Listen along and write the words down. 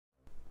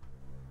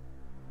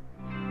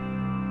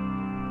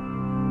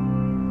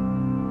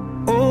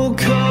Oh,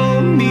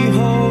 come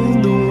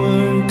behold the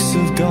works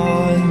of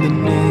God, the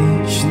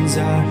nations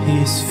at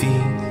his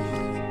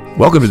feet.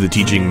 Welcome to the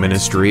teaching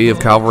ministry of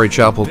Calvary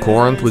Chapel,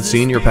 Corinth with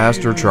Senior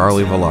Pastor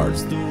Charlie Villard.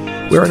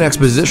 We're an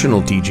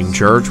expositional teaching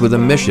church with a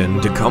mission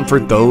to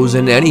comfort those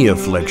in any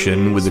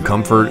affliction with the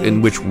comfort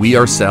in which we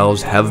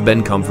ourselves have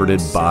been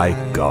comforted by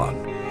God.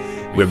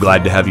 We're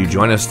glad to have you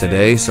join us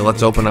today, so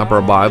let's open up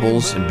our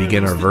Bibles and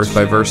begin our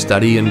verse-by-verse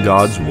study in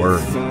God's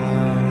Word.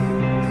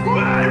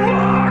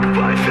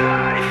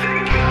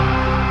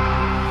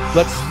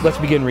 Let's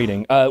begin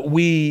reading.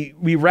 We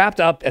wrapped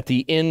up at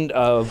the end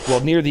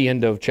of, near the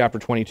end of chapter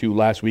 22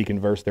 last week in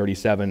verse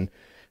 37.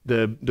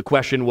 The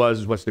question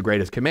was, what's the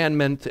greatest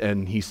commandment?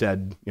 And he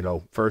said,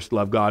 first,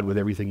 love God with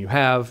everything you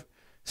have.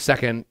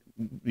 Second,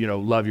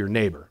 love your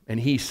neighbor. And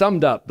he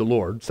summed up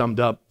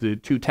the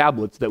two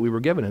tablets that we were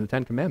given in the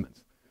 10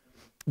 Commandments.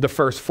 The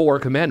first 4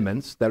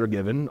 commandments that are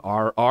given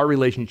are our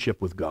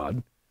relationship with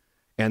God.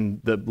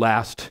 And the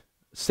last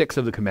 6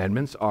 of the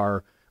commandments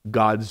are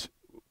God's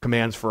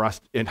commands for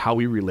us in how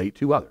we relate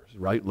to others,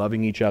 right?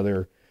 Loving each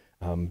other.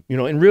 And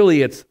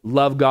really it's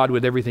love God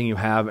with everything you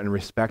have and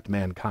respect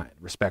mankind.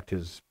 Respect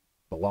his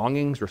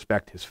belongings,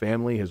 respect his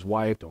family, his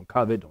wife, don't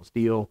covet, don't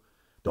steal,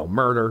 don't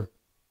murder.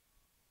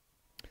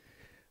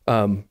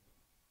 But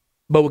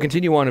we'll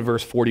continue on in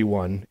verse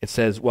 41. It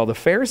says, while the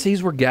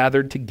Pharisees were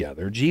gathered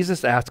together,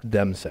 Jesus asked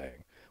them,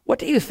 saying, what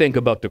do you think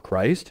about the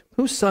Christ?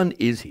 Whose son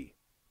is he?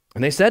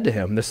 And they said to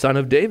him, the son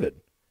of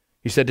David.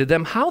 He said to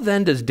them, how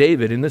then does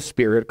David in the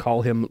Spirit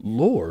call him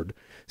Lord,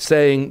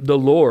 saying, the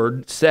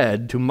Lord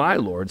said to my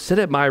Lord, sit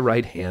at my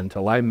right hand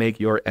till I make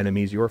your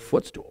enemies your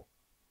footstool?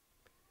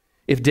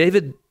 If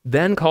David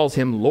then calls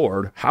him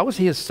Lord, how is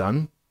he his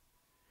son?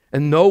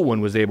 And no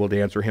one was able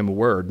to answer him a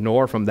word,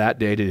 nor from that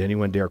day did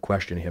anyone dare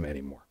question him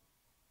anymore.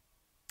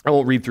 I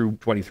won't read through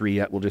 23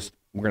 yet. We're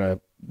going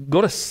to go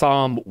to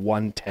Psalm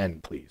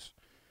 110, please.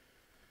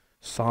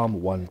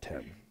 Psalm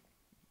 110.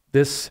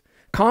 This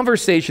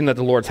conversation that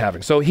the Lord's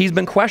having. So he's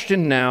been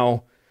questioned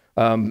now.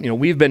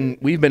 We've been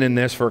in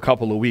this for a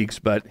couple of weeks,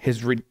 but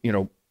his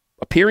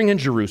appearing in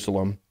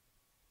Jerusalem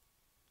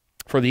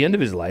for the end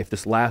of his life,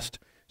 this last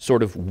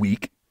sort of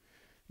week,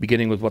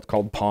 beginning with what's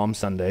called Palm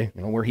Sunday,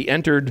 where he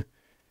entered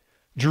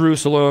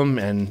Jerusalem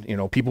and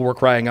people were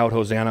crying out,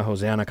 Hosanna,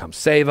 Hosanna, come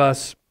save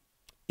us.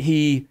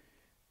 He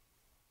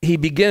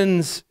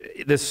begins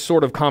this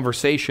sort of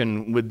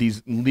conversation with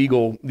these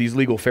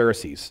legal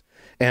Pharisees.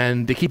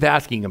 And they keep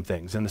asking him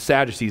things, and the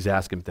Sadducees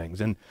ask him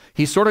things. And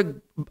he's sort of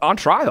on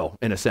trial,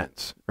 in a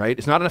sense, right?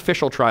 It's not an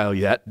official trial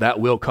yet. That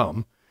will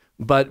come.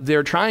 But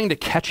they're trying to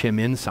catch him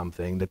in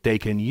something that they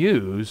can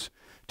use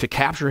to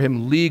capture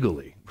him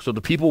legally so the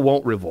people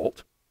won't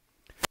revolt.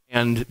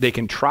 And they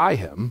can try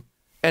him,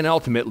 and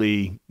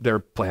ultimately their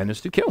plan is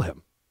to kill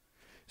him.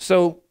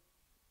 So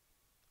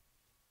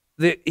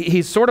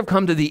he's sort of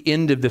come to the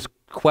end of this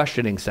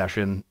questioning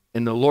session,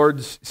 and the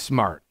Lord's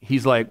smart.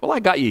 He's like, well,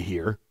 I got you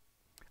here.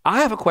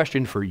 I have a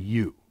question for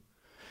you.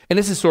 And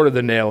this is sort of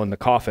the nail in the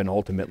coffin,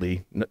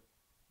 ultimately.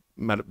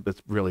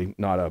 It's really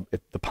not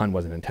the pun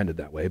wasn't intended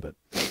that way, but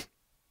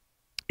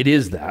it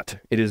is that.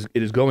 It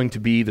is going to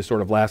be the sort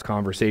of last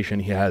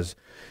conversation he has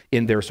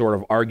in their sort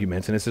of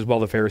arguments. And it says, well,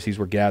 the Pharisees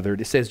were gathered.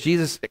 It says,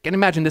 Jesus, I can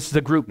imagine this is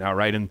a group now,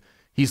 right? And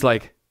he's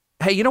like,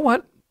 hey, you know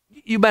what?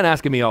 You've been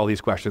asking me all these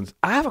questions.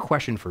 I have a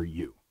question for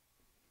you.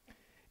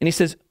 And he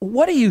says,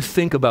 what do you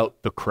think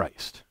about the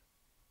Christ?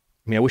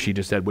 I mean, I wish he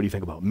just said, what do you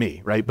think about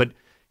me, right? But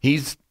he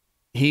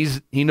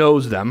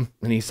knows them,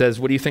 and he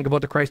says, what do you think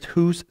about the Christ?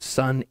 Whose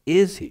son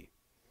is he?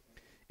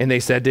 And they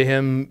said to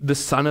him, the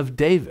son of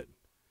David.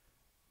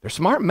 They're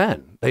smart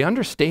men. They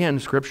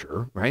understand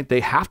Scripture, right? They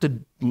have to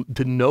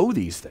know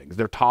these things.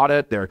 They're taught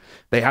it.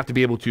 They have to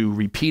be able to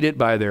repeat it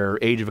by their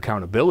age of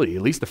accountability,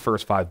 at least the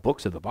first 5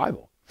 books of the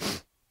Bible.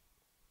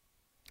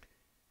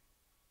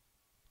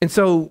 And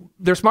so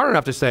they're smart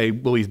enough to say,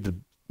 well, he's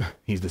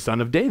the son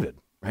of David,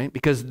 right?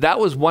 Because that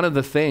was one of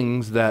the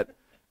things that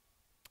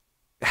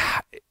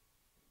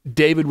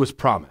David was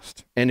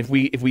promised. And if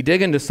we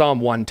dig into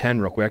Psalm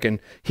 110 real quick, and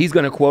he's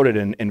going to quote it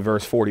in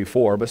verse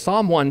 44, but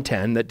Psalm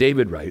 110 that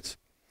David writes,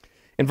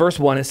 in verse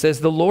 1 it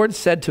says, the Lord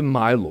said to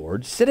my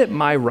Lord, sit at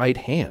my right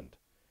hand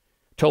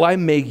till I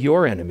make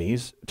your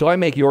enemies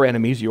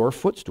your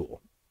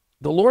footstool.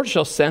 The Lord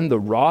shall send the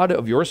rod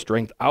of your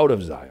strength out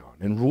of Zion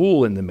and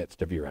rule in the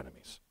midst of your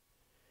enemies.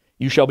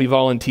 You shall be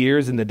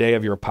volunteers in the day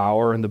of your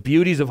power, and the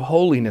beauties of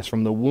holiness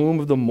from the womb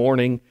of the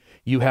morning.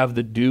 You have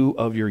the dew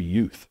of your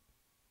youth.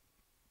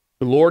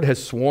 The Lord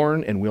has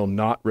sworn and will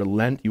not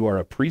relent. You are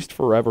a priest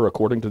forever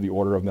according to the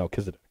order of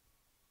Melchizedek.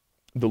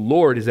 The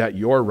Lord is at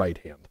your right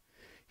hand.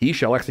 He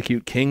shall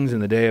execute kings in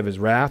the day of his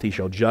wrath. He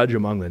shall judge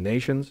among the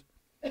nations.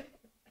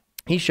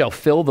 He shall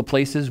fill the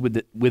places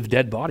with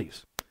dead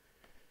bodies.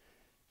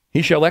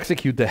 He shall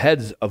execute the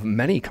heads of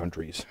many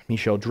countries. He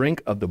shall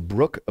drink of the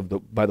brook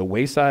by the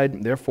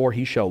wayside. Therefore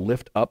he shall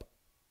lift up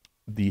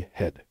the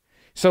head.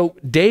 So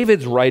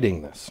David's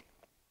writing this.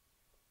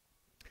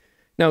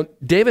 Now,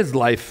 David's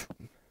life,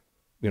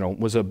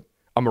 was a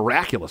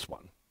miraculous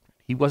one.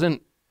 He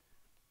wasn't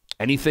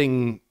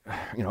anything,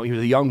 he was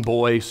a young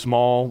boy,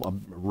 small, a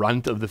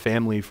runt of the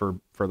family for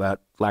that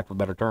lack of a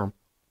better term.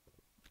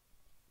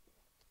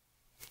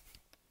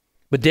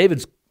 But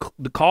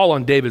the call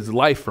on David's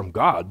life from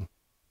God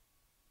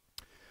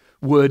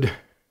would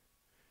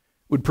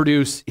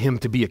produce him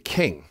to be a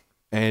king.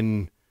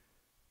 And,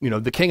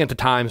 the king at the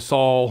time,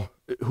 Saul,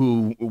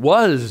 who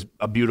was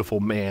a beautiful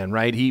man,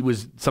 right? He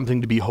was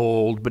something to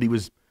behold, but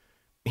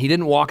he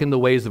didn't walk in the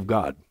ways of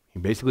God. He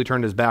basically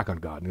turned his back on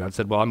God. And God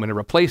said, well, I'm going to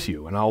replace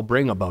you, and I'll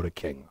bring about a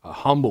king, a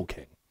humble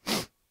king.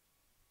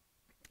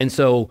 And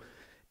so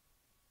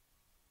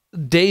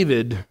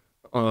David,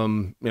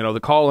 the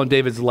call on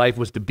David's life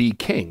was to be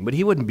king, but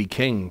he wouldn't be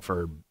king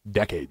for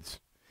decades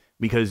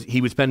because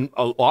he would spend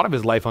a lot of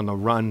his life on the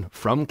run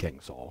from King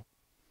Saul.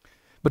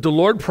 But the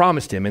Lord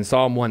promised him in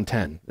Psalm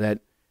 110 that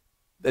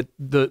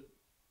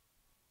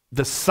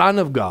the Son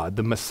of God,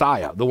 the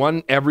Messiah, the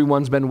one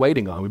everyone's been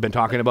waiting on. We've been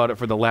talking about it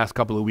for the last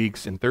couple of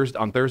weeks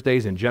on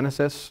Thursdays in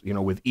Genesis,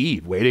 with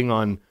Eve, waiting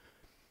on,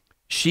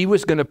 she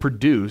was going to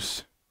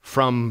produce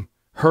from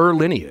her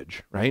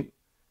lineage, right?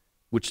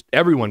 Which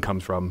everyone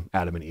comes from,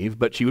 Adam and Eve,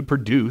 but she would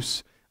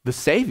produce the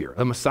Savior,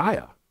 the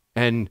Messiah.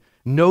 And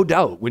no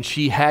doubt when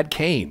she had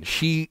Cain,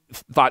 she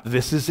thought,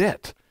 this is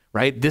it,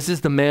 right? This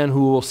is the man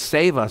who will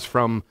save us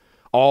from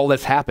all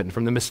that's happened,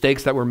 from the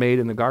mistakes that were made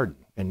in the garden.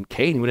 And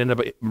Cain would end up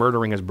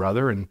murdering his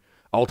brother and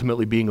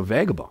ultimately being a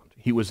vagabond.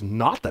 He was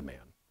not the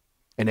man.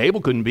 And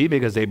Abel couldn't be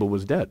because Abel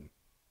was dead.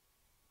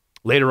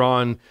 Later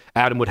on,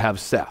 Adam would have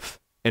Seth.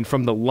 And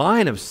from the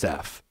line of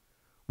Seth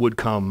would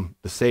come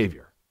the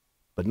Savior,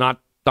 but not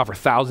for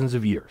thousands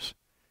of years.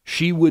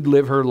 She would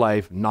live her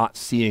life not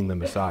seeing the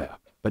Messiah,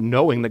 but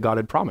knowing that God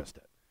had promised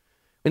it.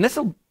 And that's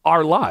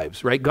our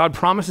lives, right? God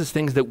promises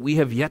things that we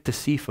have yet to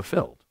see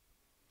fulfilled.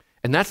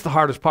 And that's the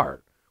hardest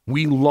part.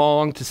 We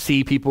long to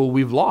see people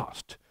we've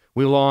lost.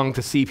 We long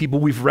to see people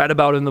we've read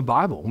about in the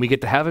Bible. When we get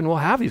to heaven, we'll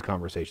have these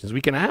conversations.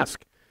 We can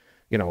ask,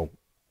 the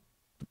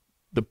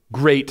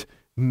great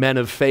men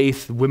of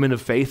faith, women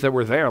of faith that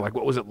were there, like,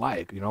 what was it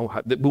like?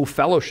 We'll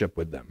fellowship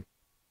with them.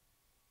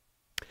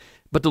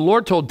 But the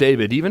Lord told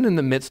David, even in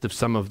the midst of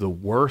some of the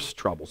worst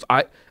troubles,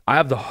 I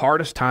have the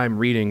hardest time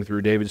reading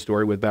through David's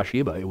story with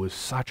Bathsheba. It was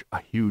such a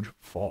huge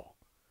fall.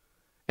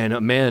 And a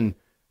man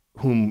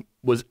whom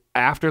was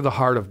after the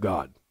heart of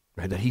God,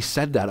 right, that he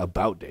said that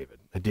about David,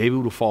 that David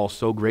would fall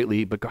so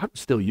greatly, but God would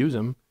still use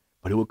him,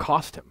 but it would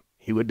cost him.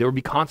 There would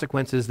be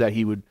consequences that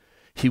he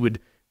would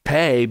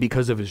pay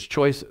because of his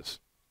choices.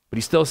 But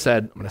he still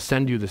said, I'm going to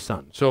send you the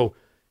son. So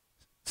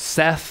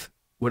Seth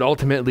would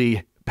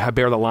ultimately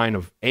bear the line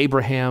of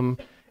Abraham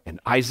and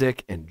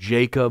Isaac and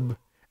Jacob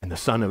and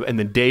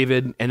then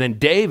David. And then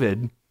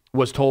David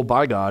was told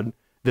by God,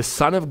 the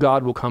Son of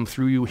God will come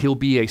through you. He'll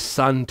be a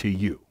son to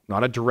you,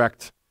 not a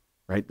direct,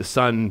 right? The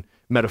son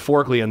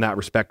metaphorically in that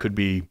respect could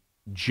be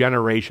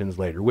generations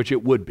later, which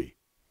it would be.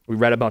 We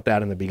read about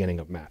that in the beginning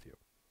of Matthew.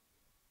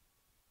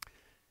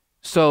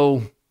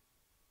 So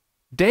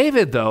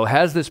David, though,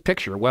 has this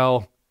picture.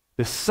 Well,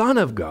 the Son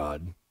of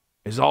God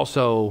is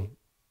also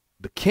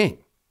the king.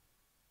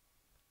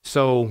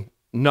 So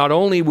not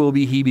only will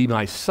he be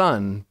my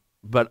son,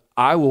 but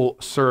I will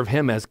serve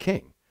him as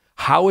king.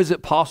 How is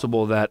it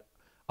possible that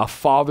a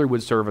father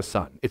would serve a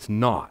son? It's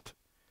not.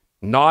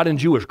 Not in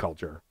Jewish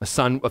culture.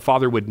 A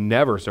father would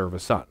never serve a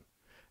son.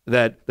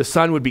 That the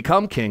son would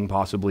become king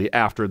possibly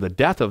after the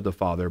death of the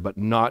father, but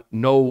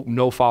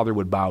no father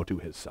would bow to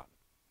his son.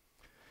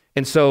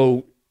 And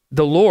so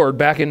the Lord,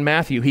 back in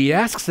Matthew, he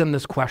asks them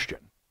this question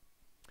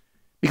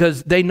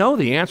because they know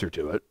the answer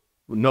to it.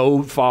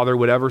 No father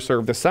would ever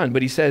serve the son,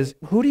 but he says,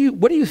 what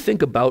do you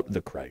think about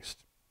the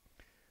Christ?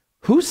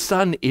 Whose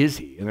son is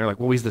he? And they're like,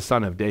 well, he's the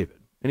son of David.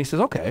 And he says,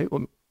 okay,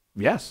 well,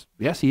 yes,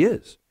 he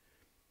is.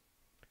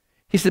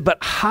 He said, but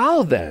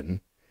how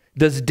then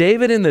does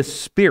David in the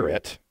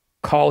Spirit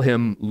call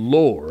him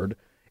Lord?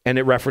 And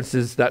it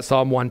references that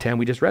Psalm 110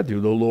 we just read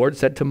through. The Lord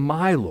said to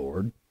my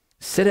Lord,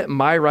 sit at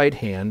my right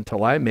hand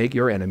till I make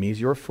your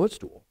enemies your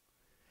footstool.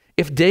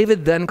 If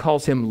David then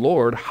calls him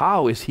Lord,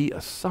 how is he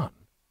a son?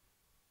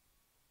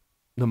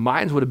 The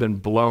minds would have been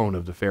blown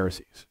of the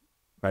Pharisees,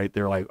 right?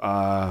 They're like,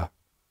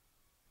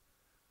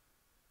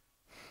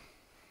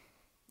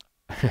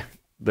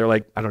 they're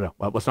like, I don't know.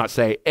 Well, let's not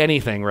say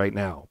anything right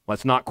now.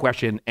 Let's not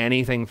question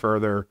anything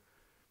further.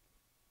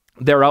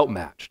 They're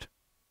outmatched,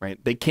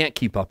 right? They can't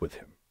keep up with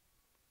him.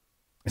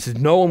 It says,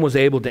 no one was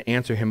able to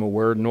answer him a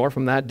word, nor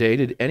from that day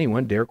did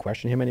anyone dare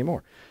question him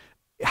anymore.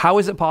 How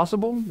is it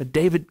possible?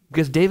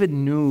 Because David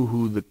knew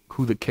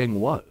who the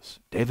king was.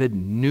 David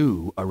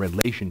knew a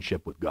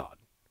relationship with God.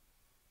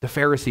 The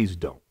Pharisees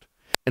don't.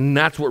 And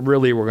that's what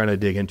really we're going to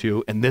dig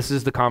into. And this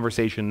is the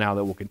conversation now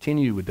that will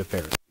continue with the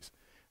Pharisees.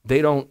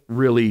 They don't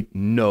really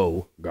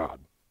know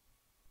God.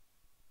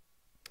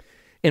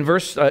 In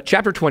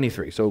chapter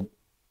 23, so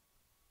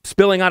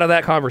spilling out of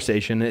that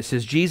conversation, it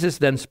says, Jesus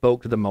then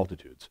spoke to the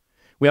multitudes.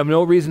 We have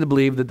no reason to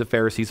believe that the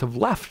Pharisees have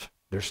left.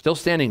 They're still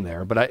standing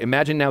there. But I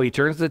imagine now he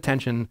turns his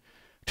attention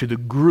to the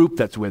group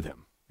that's with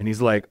him. And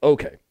he's like,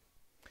 okay,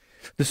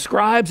 the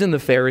scribes and the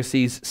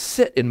Pharisees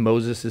sit in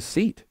Moses'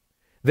 seat.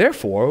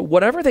 Therefore,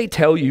 whatever they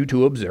tell you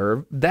to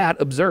observe,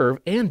 that observe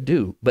and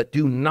do, but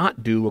do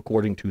not do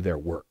according to their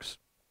works.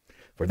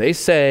 For they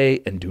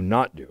say and do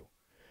not do.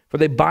 For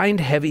they bind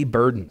heavy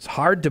burdens,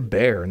 hard to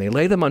bear, and they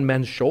lay them on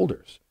men's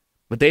shoulders.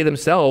 But they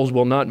themselves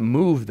will not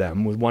move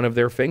them with one of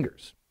their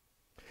fingers.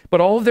 But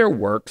all of their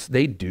works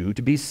they do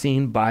to be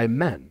seen by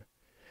men.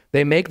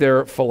 They make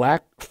their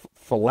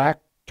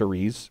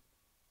phylacteries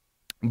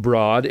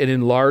broad and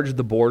enlarge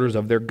the borders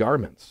of their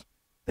garments.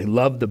 They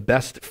love the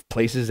best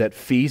places at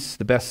feasts,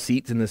 the best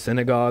seats in the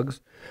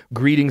synagogues,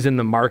 greetings in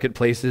the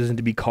marketplaces, and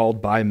to be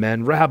called by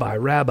men, Rabbi,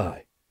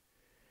 Rabbi.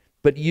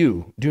 But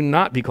you, do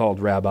not be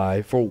called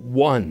Rabbi, for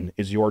one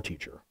is your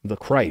teacher, the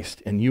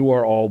Christ, and you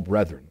are all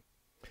brethren.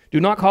 Do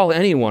not call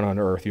anyone on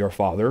earth your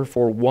father,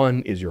 for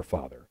one is your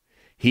Father,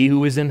 he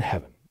who is in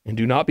heaven. And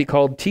do not be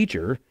called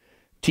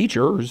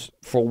teachers,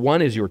 for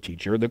one is your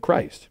teacher, the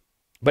Christ.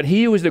 But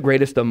he who is the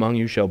greatest among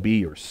you shall be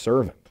your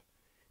servant.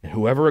 And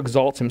whoever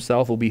exalts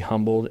himself will be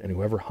humbled, and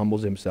whoever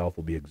humbles himself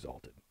will be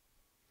exalted.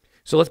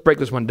 So let's break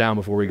this one down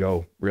before we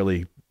go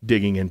really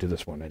digging into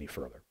this one any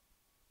further.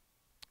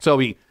 So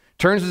he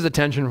turns his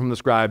attention from the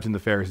scribes and the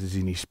Pharisees,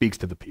 and he speaks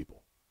to the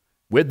people,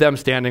 with them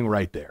standing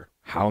right there.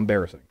 How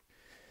embarrassing.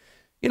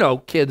 You know,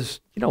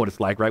 kids, you know what it's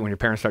like, right? When your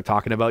parents start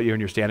talking about you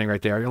and you're standing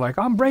right there, you're like,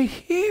 I'm right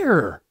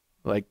here.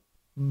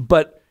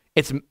 But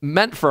it's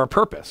meant for a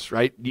purpose,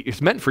 right?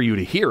 It's meant for you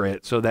to hear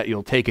it so that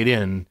you'll take it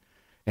in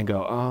and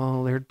go,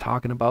 oh, they're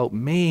talking about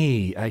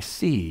me. I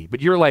see.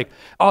 But you're like,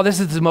 oh, this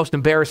is the most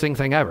embarrassing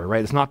thing ever,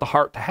 right? It's not the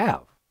heart to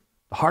have.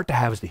 The heart to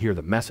have is to hear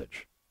the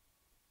message,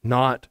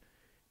 not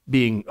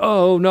being,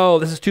 oh, no,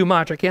 this is too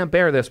much. I can't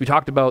bear this. We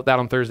talked about that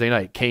on Thursday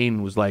night.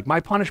 Cain was like, my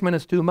punishment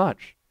is too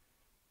much.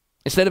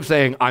 Instead of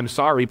saying, I'm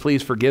sorry,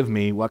 please forgive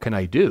me, what can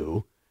I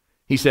do?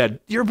 He said,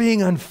 you're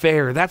being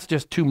unfair. That's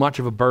just too much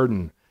of a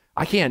burden.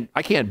 I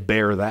can't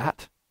bear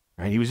that.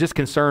 Right? He was just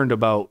concerned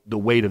about the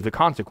weight of the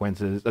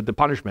consequences, of the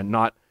punishment,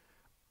 not,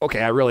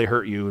 okay, I really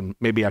hurt you and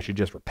maybe I should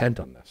just repent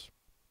on this.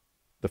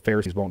 The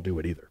Pharisees won't do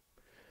it either.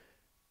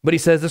 But he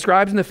says the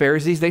scribes and the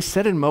Pharisees, they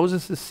sit in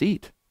Moses'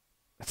 seat.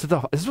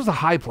 This was a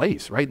high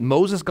place, right?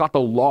 Moses got the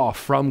law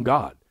from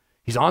God.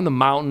 He's on the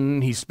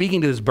mountain. He's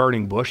speaking to this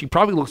burning bush. He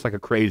probably looks like a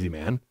crazy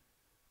man.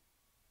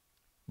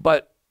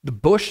 But the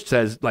bush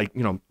says,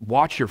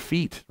 watch your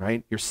feet,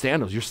 right? Your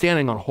sandals. You're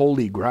standing on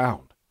holy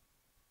ground.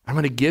 I'm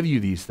going to give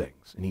you these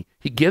things. And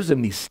he gives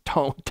them these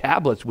stone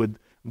tablets with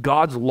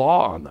God's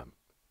law on them.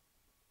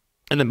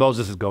 And then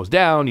Moses goes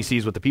down. He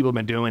sees what the people have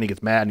been doing. He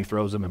gets mad and he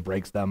throws them and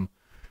breaks them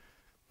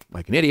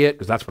like an idiot,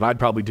 because that's what I'd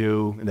probably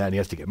do. And then he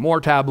has to get more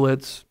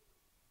tablets.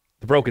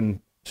 The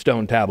broken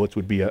stone tablets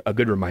would be a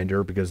good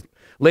reminder, because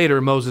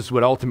later Moses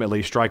would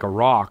ultimately strike a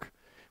rock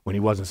when he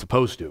wasn't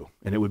supposed to.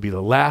 And it would be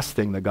the last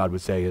thing that God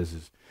would say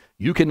is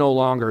you can no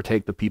longer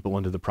take the people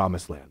into the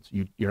promised lands.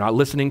 You're not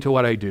listening to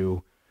what I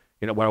do.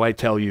 You know, what do I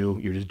tell you?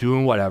 You're just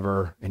doing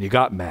whatever, and you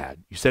got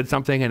mad. You said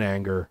something in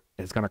anger,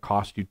 and it's going to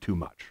cost you too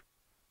much.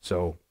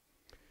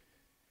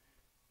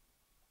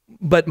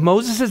 But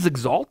Moses is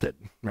exalted,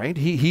 right?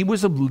 He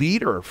was a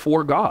leader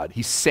for God.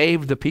 He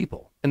saved the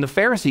people. And the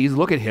Pharisees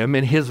look at him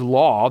and his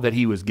law that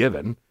he was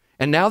given,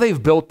 and now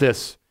they've built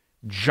this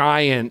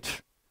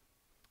giant,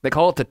 they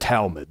call it the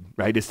Talmud,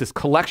 right? It's this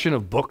collection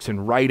of books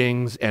and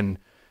writings and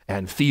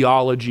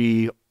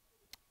theology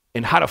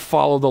and how to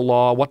follow the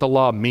law, what the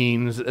law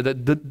means,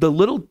 the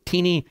little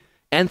teeny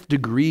nth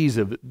degrees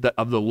of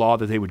the law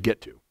that they would get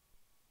to.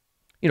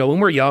 You know, when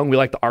we're young, we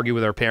like to argue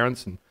with our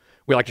parents, and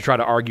we like to try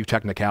to argue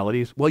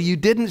technicalities. Well, you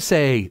didn't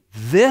say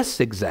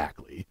this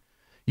exactly.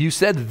 You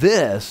said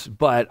this,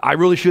 but I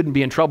really shouldn't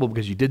be in trouble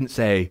because you didn't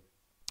say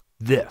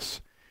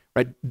this,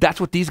 right? That's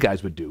what these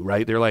guys would do,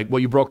 right? They're like, well,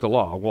 you broke the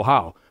law. Well,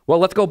 how? Well,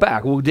 let's go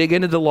back. We'll dig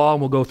into the law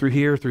and we'll go through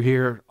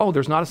here. Oh,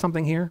 there's not a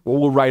something here? Well,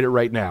 we'll write it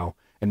right now,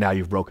 and now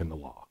you've broken the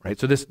law, right?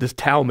 So this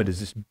Talmud is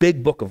this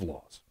big book of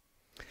laws.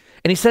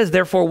 And he says,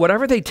 therefore,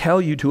 whatever they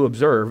tell you to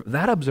observe,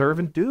 that observe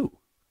and do.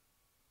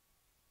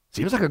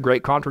 Seems like a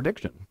great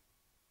contradiction.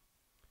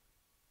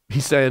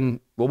 He's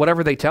saying, well,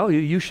 whatever they tell you,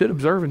 you should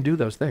observe and do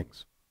those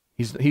things.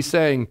 He's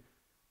saying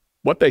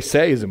what they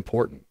say is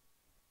important.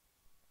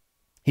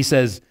 He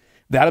says,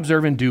 that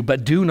observe and do,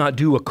 but do not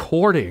do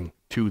according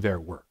to their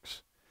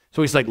works.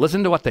 So he's like,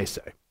 listen to what they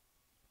say.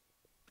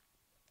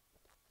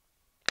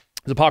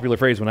 It's a popular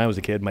phrase when I was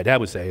a kid. My dad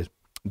would say,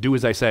 do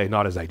as I say,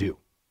 not as I do.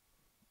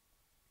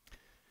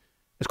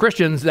 As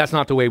Christians, that's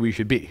not the way we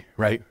should be,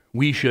 right?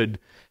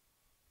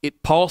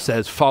 Paul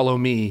says, follow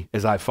me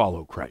as I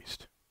follow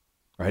Christ.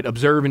 Right?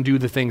 Observe and do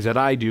the things that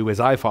I do as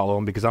I follow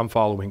him, because I'm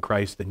following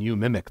Christ, and you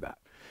mimic that.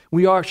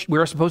 We are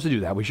supposed to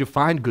do that. We should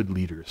find good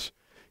leaders.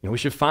 We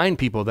should find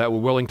people that we're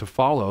willing to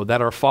follow, that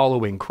are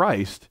following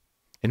Christ,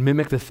 and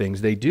mimic the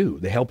things they do.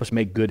 They help us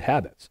make good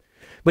habits.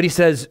 But he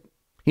says,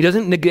 he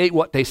doesn't negate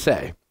what they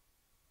say.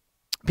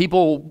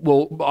 People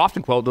will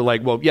often quote, they're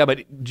like, well, yeah,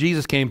 but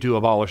Jesus came to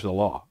abolish the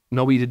law.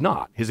 No, he did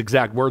not. His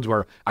exact words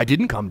were, I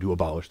didn't come to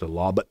abolish the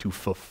law, but to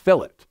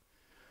fulfill it.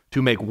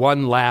 To make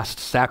one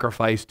last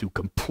sacrifice to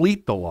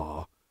complete the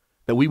law,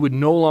 that we would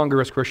no longer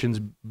as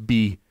Christians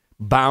be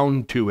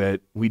bound to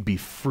it, we'd be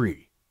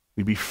free.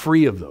 We'd be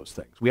free of those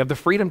things. We have the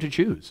freedom to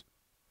choose.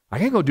 I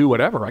can go do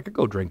whatever. I could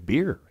go drink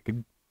beer. I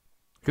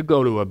could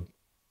go to a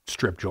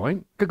strip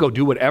joint. I could go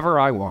do whatever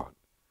I want.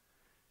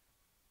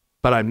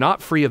 But I'm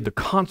not free of the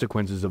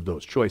consequences of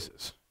those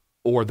choices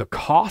or the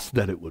cost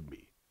that it would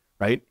be,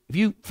 right? If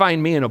you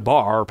find me in a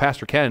bar, or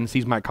Pastor Ken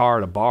sees my car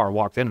at a bar,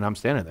 walks in and I'm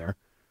standing there,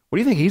 what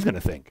do you think he's going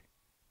to think?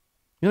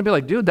 You're going to be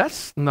like, dude,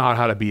 that's not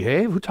how to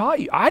behave. Who taught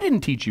you? I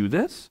didn't teach you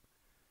this.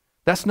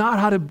 That's not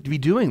how to be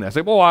doing this.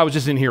 Like, well, I was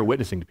just in here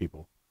witnessing to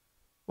people.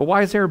 Well,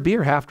 why is there a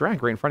beer half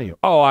drank right in front of you?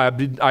 Oh,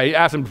 I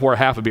asked him before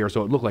half a beer,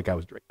 so it looked like I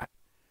was drinking.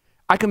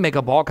 I can make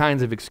up all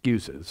kinds of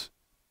excuses.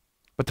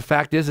 But the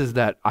fact is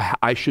that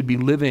I should be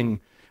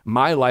living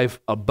my life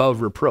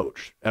above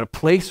reproach at a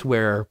place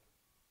where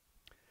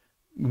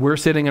we're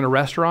sitting in a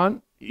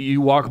restaurant,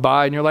 you walk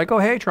by and you're like, oh,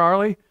 hey,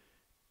 Charlie,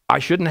 I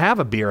shouldn't have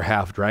a beer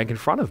half drank in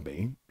front of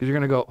me, because you're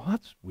going to go, oh,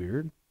 that's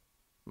weird.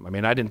 I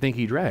mean, I didn't think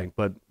he drank,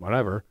 but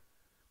whatever.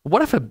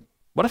 What if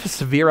a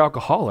severe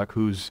alcoholic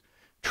who's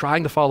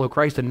trying to follow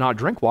Christ and not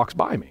drink walks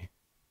by me?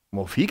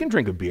 Well, if he can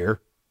drink a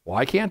beer,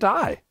 why can't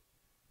I?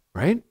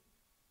 Right?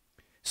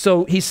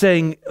 So he's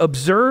saying,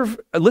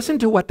 listen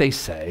to what they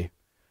say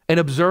and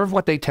observe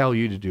what they tell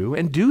you to do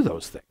and do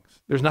those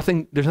things. There's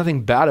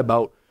nothing bad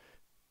about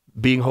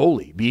being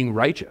holy, being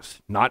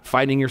righteous, not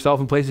finding yourself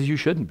in places you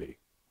shouldn't be.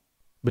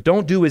 But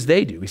don't do as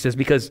they do. He says,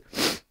 because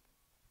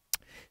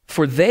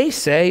for they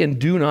say and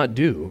do not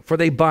do, for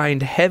they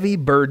bind heavy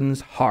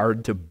burdens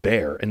hard to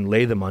bear and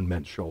lay them on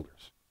men's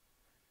shoulders.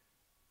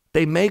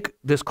 They make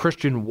this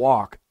Christian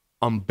walk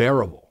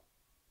unbearable,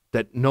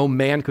 that no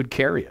man could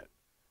carry it.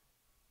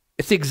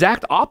 It's the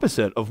exact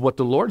opposite of what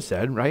the Lord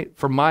said, right?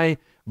 For my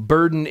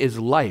burden is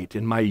light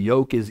and my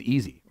yoke is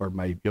easy, or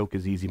my yoke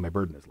is easy, my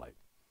burden is light.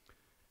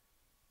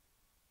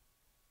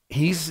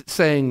 He's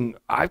saying,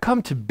 I've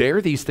come to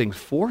bear these things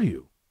for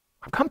you.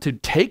 I've come to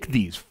take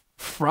these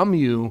from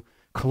you,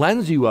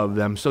 cleanse you of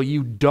them so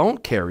you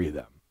don't carry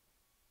them.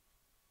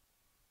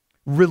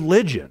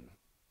 Religion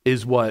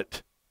is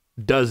what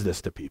does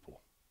this to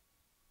people.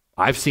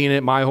 I've seen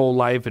it my whole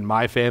life in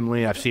my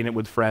family. I've seen it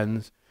with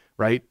friends,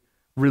 right?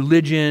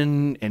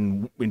 Religion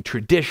and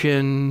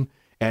tradition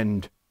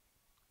and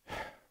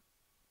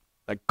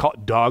like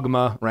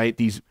dogma, right?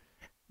 These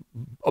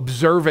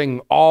observing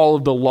all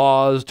of the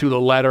laws to the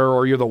letter,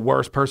 or you're the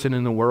worst person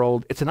in the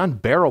world. It's an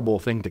unbearable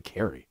thing to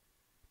carry.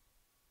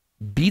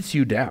 Beats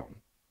you down.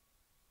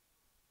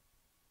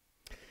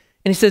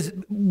 And he says,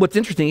 what's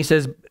interesting, he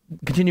says,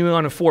 continuing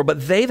on in 4,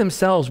 but they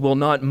themselves will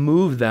not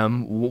move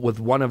them with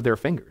one of their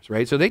fingers,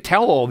 right? So they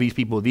tell all these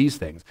people these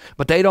things,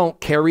 but they don't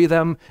carry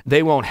them.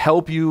 They won't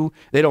help you.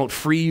 They don't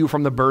free you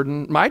from the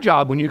burden. My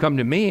job when you come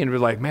to me and be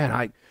like,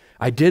 man,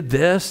 I did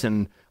this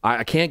and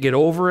I can't get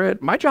over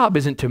it. My job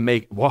isn't to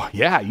make, well,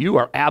 yeah, you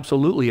are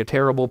absolutely a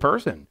terrible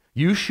person.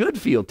 You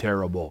should feel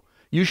terrible.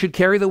 You should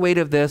carry the weight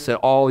of this at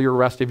all your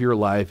rest of your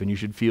life, and you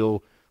should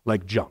feel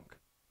like junk.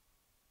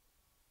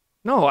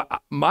 No,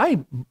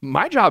 my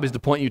job is to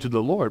point you to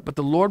the Lord, but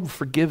the Lord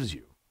forgives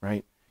you,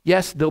 right?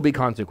 Yes, there'll be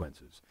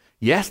consequences.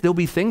 Yes, there'll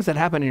be things that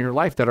happen in your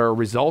life that are a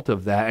result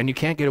of that, and you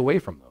can't get away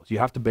from those. You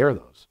have to bear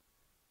those.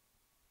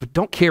 But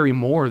don't carry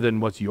more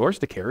than what's yours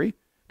to carry.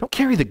 Don't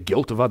carry the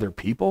guilt of other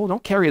people.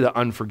 Don't carry the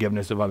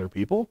unforgiveness of other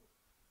people.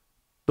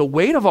 The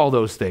weight of all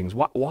those things,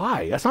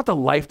 why? That's not the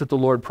life that the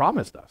Lord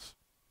promised us.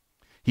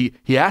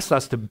 He asked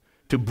us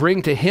to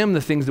bring to him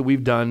the things that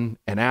we've done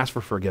and ask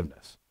for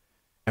forgiveness.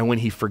 And when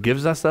he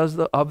forgives us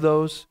of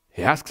those,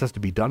 he asks us to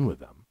be done with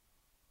them.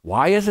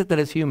 Why is it that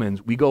as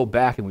humans, we go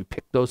back and we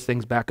pick those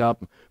things back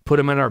up, put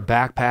them in our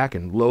backpack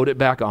and load it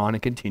back on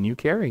and continue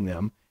carrying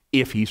them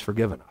if he's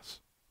forgiven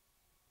us?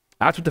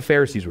 That's what the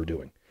Pharisees were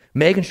doing,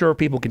 making sure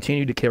people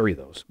continue to carry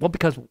those. Well,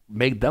 because it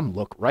made them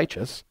look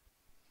righteous,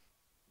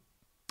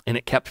 and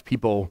it kept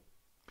people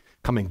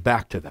coming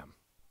back to them.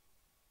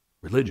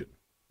 Religion.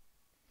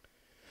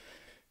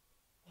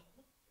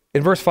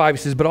 In verse 5, he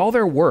says, but all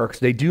their works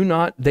they do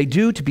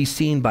to be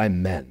seen by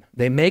men.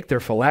 They make their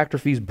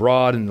phylacteries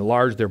broad and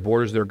enlarge their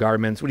borders of their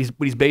garments. What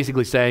he's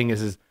basically saying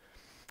is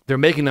they're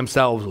making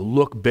themselves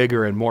look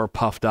bigger and more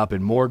puffed up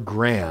and more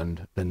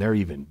grand than they're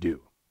even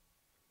due.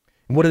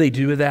 And what do they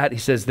do with that? He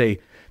says they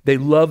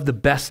love the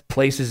best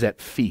places at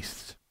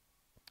feasts.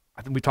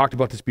 I think we talked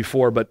about this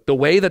before, but the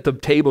way that the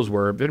tables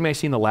were, have anybody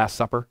seen The Last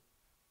Supper?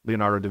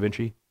 Leonardo da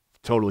Vinci?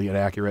 Totally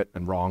inaccurate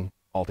and wrong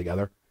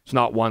altogether. It's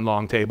not one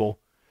long table.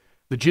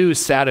 The Jews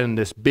sat in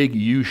this big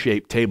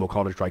U-shaped table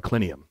called a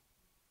triclinium.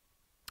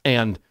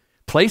 And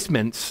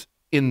placements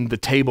in the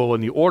table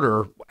and the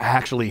order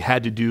actually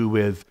had to do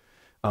with,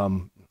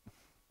 what's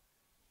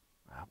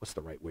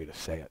the right way to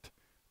say it?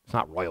 It's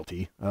not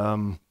royalty.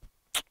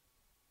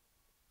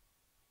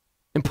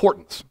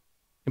 Importance.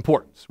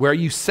 Importance. Where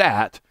you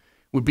sat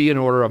would be an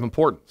order of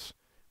importance,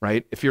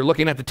 right? If you're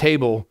looking at the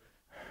table,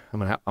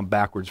 I'm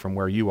backwards from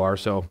where you are,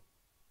 so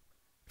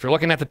if you're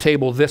looking at the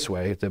table this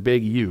way, it's a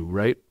big U,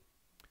 right?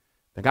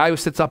 The guy who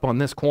sits up on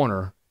this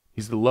corner,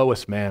 he's the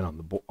lowest man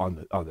on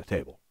the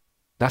table.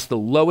 That's the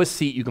lowest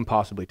seat you can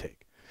possibly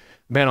take.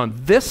 Man on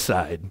this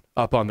side,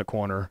 up on the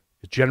corner,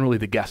 is generally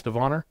the guest of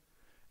honor,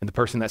 and the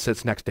person that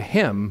sits next to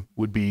him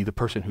would be the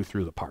person who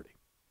threw the party.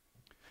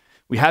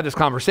 We had this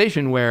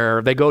conversation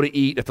where they go to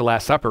eat at the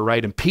Last Supper,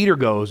 right? And Peter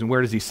goes, and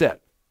where does he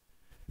sit?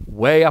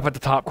 Way up at the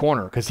top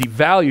corner, because he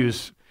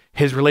values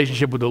his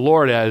relationship with the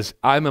Lord as,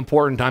 I'm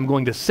important, I'm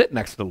going to sit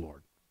next to the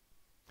Lord.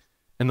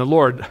 And the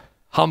Lord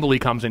humbly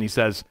comes in, he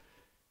says,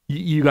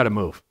 you got to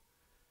move.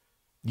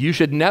 You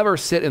should never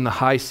sit in the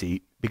high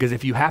seat, because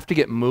if you have to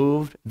get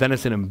moved, then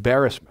it's an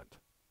embarrassment.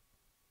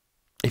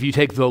 If you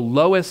take the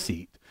lowest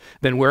seat,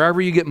 then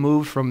wherever you get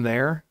moved from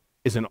there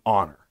is an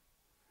honor.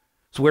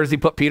 So where does he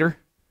put Peter?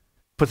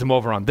 Puts him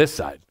over on this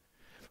side.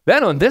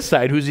 Then on this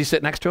side, who's he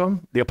sit next to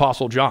him? The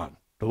Apostle John,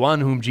 the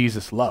one whom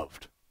Jesus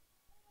loved.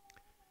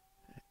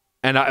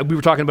 And we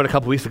were talking about a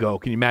couple weeks ago.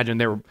 Can you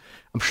imagine?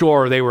 I'm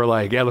sure they were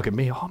like, yeah, look at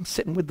me. Oh, I'm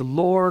sitting with the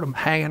Lord. I'm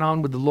hanging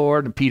on with the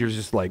Lord. And Peter's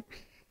just like,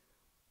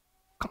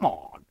 come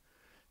on.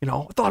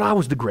 I thought I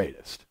was the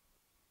greatest.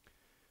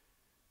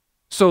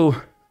 So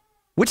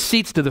which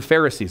seats do the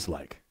Pharisees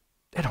like?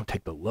 They don't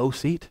take the low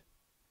seat.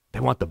 They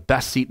want the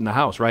best seat in the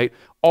house, right?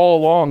 All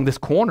along this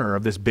corner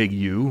of this big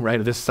U, right,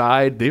 of this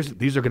side,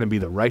 these are going to be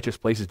the righteous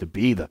places to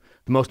be, the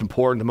most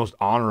important, the most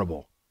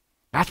honorable.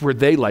 That's where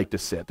they like to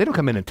sit. They don't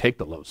come in and take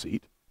the low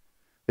seat.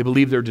 They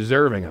believe they're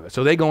deserving of it.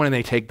 So they go in and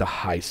they take the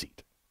high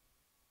seat.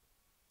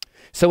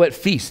 So at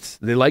feasts,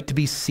 they like to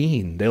be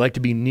seen. They like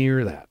to be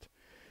near that.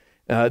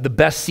 The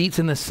best seats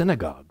in the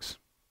synagogues.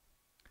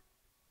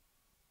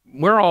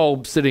 We're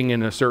all sitting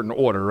in a certain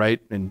order, right?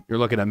 And you're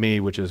looking at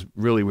me, which is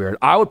really weird.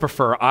 I would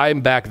prefer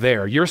I'm back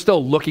there. You're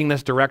still looking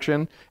this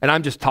direction, and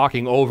I'm just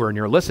talking over and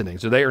you're listening,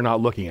 so they are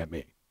not looking at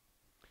me.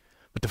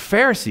 But the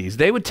Pharisees,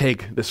 they would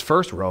take this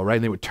first row, right,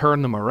 and they would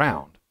turn them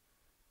around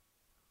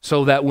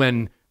so that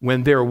when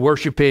they're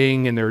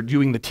worshiping and they're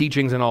doing the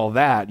teachings and all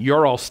that,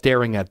 you're all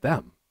staring at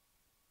them.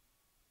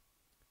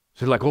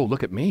 So they're like, oh,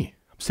 look at me.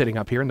 I'm sitting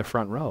up here in the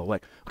front row.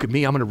 Like, look at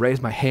me. I'm going to raise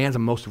my hands.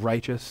 I'm most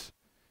righteous.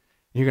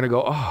 And you're going to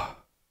go, oh.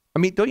 I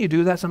mean, don't you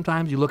do that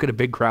sometimes? You look at a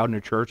big crowd in a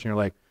church and you're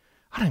like,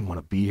 I don't even want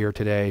to be here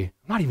today.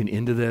 I'm not even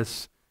into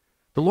this.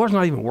 The Lord's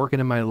not even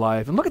working in my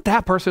life. And look at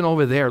that person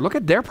over there. Look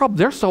at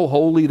they're so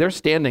holy. They're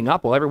standing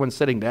up while everyone's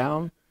sitting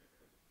down.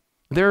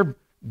 They're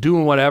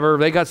doing whatever.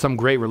 They got some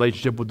great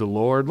relationship with the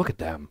Lord. Look at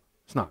them.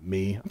 It's not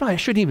me. I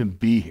shouldn't even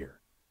be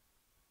here.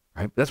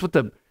 Right? That's what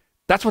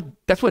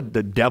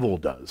the devil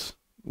does.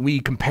 We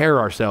compare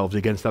ourselves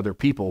against other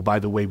people by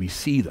the way we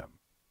see them.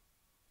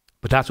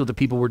 But that's what the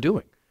people were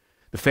doing.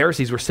 The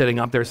Pharisees were sitting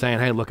up there saying,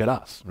 hey, look at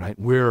us, right?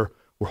 We're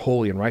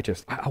holy and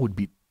righteous. I would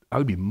be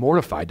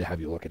mortified to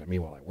have you looking at me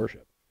while I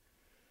worship.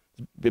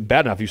 It's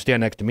bad enough you stand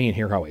next to me and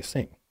hear how I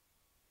sing.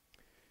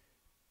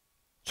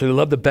 So they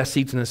love the best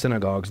seats in the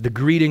synagogues, the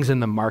greetings in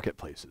the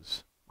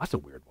marketplaces. That's a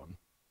weird one.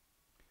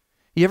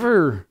 You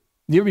ever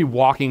be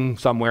walking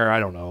somewhere,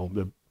 I don't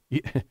know.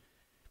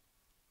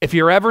 If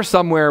you're ever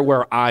somewhere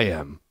where I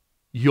am,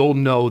 you'll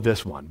know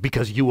this one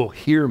because you will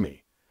hear me.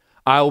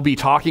 I'll be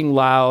talking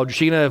loud.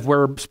 Sheena, if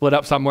we're split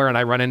up somewhere and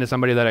I run into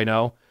somebody that I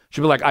know,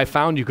 she'll be like, I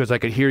found you because I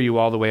could hear you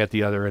all the way at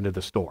the other end of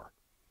the store.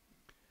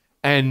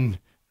 And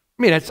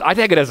I mean, I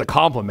take it as a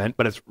compliment,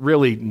 but it's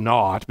really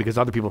not because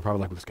other people are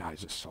probably like, well, this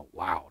guy's just so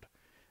loud.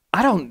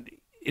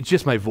 It's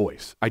just my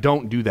voice. I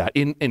don't do that.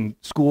 In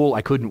school,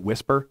 I couldn't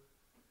whisper.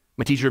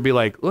 My teacher would be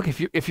like, look, if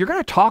you're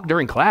going to talk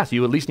during class,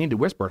 you at least need to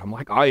whisper. I'm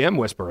like, I am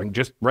whispering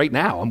just right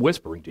now. I'm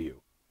whispering to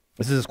you.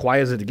 This is as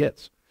quiet as it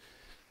gets.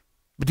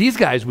 But these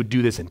guys would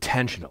do this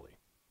intentionally.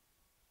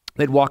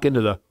 They'd walk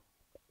into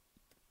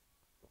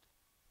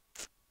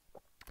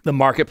the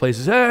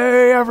marketplaces,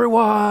 hey,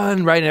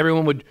 everyone, right? And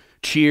everyone would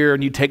cheer,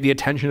 and you'd take the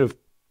attention of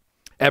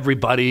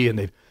everybody, and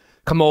they'd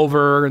come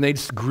over, and they'd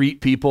just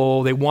greet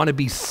people. They want to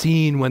be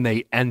seen when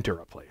they enter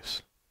a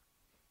place.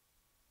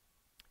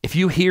 If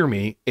you hear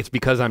me, it's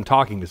because I'm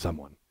talking to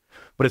someone.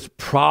 But it's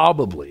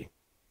probably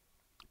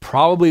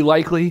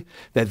likely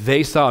that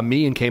they saw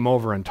me and came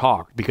over and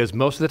talked, because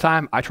most of the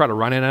time I try to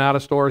run in and out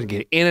of stores and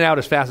get in and out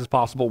as fast as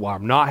possible while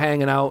I'm not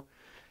hanging out.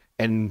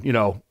 And,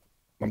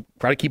 I'm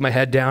trying to keep my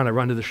head down. I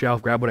run to the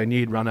shelf, grab what I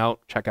need, run out,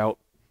 check out.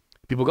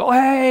 People go,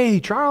 hey,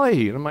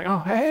 Charlie. And I'm like, oh,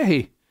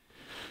 hey.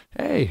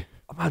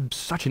 I'm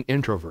such an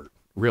introvert,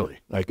 really.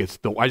 Like I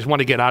just want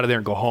to get out of there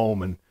and go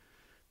home and,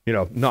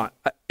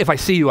 if I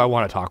see you, I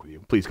want to talk with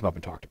you. Please come up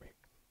and talk to me.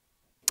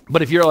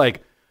 But if you're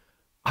like,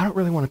 I don't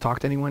really want to talk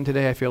to anyone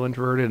today. I feel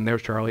introverted, and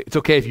there's Charlie. It's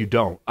okay if you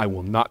don't. I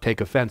will not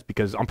take offense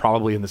because I'm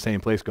probably in the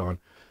same place going,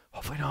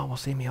 hopefully no one will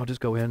see me. I'll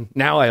just go in.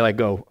 Now I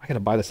got to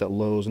buy this at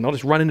Lowe's, and I'll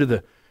just run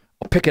into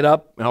I'll pick it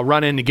up, and I'll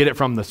run in to get it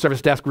from the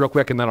service desk real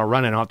quick, and then I'll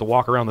run in. I don't have to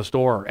walk around the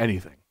store or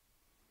anything.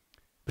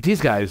 But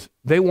these guys,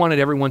 they wanted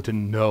everyone to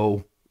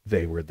know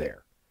they were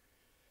there.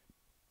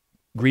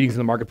 Greetings in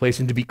the marketplace,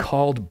 and to be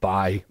called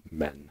by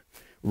men.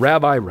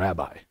 Rabbi,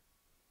 rabbi.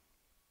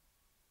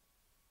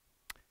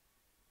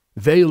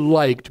 They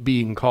liked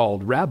being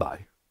called rabbi.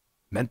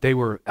 Meant they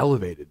were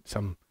elevated,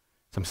 some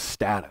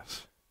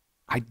status.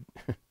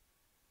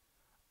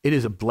 It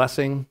is a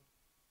blessing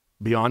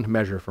beyond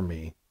measure for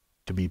me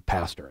to be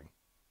pastoring.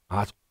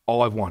 That's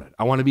all I've wanted.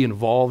 I want to be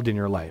involved in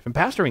your life. And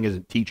pastoring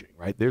isn't teaching,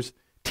 right? There's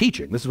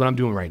teaching. This is what I'm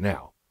doing right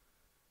now.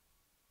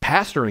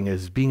 Pastoring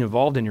is being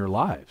involved in your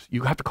lives.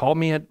 You have to call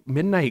me at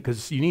midnight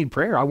because you need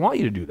prayer. I want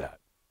you to do that.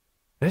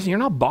 Listen, you're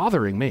not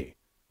bothering me.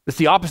 It's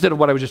the opposite of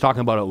what I was just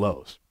talking about at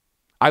Lowe's.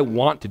 I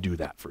want to do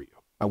that for you.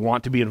 I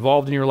want to be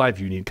involved in your life.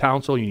 You need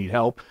counsel. You need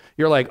help.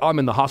 You're like, oh, I'm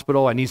in the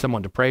hospital. I need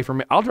someone to pray for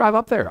me. I'll drive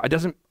up there.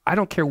 I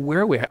don't care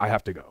where I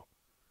have to go.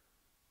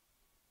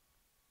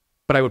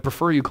 But I would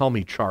prefer you call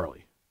me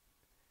Charlie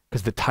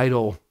because the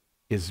title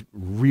is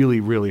really,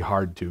 really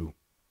hard to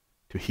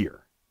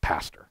hear.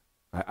 Pastor.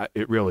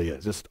 It really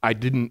is.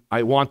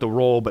 I want the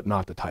role, but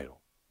not the title.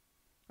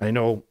 And I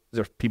know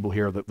there's people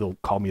here that they'll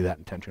call me that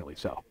intentionally.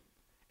 So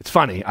it's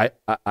funny. I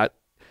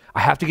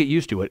have to get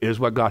used to it. It is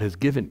what God has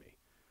given me.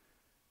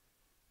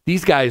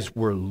 These guys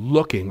were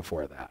looking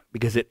for that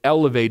because it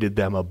elevated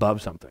them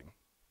above something.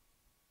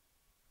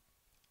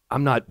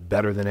 I'm not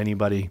better than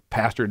anybody.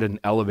 Pastor didn't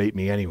elevate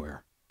me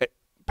anywhere.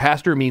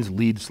 Pastor means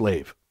lead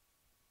slave.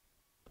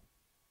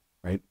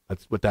 Right?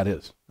 That's what that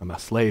is. I'm a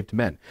slave to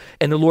men.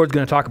 And the Lord's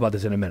going to talk about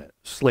this in a minute.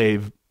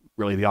 Slave,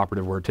 really the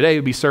operative word today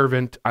would be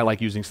servant. I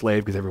like using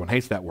slave because everyone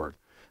hates that word.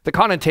 The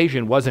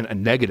connotation wasn't a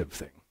negative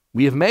thing.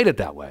 We have made it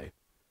that way.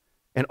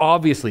 And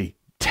obviously,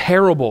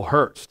 terrible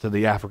hurts to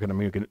the African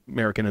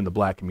American and the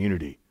black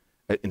community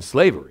in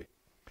slavery.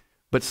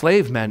 But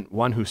slave meant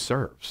one who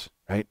serves,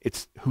 right?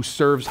 It's who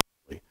serves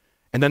humbly.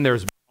 And then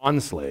there's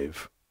bond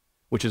slave,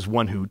 which is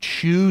one who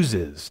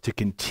chooses to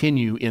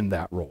continue in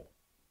that role.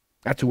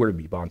 That's who we're to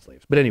be, bond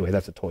slaves. But anyway,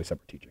 that's a totally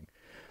separate teaching.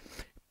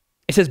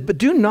 It says, but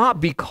do not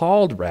be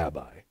called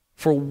rabbi,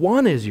 for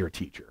one is your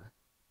teacher.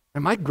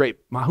 And my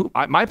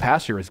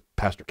pastor is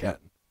Pastor Ken.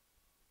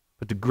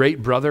 But the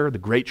great brother, the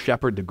great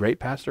shepherd, the great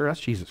pastor, that's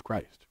Jesus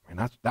Christ. And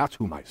that's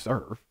whom I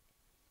serve.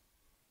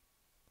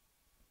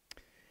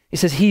 He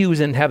says, he who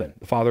is in heaven,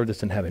 the Father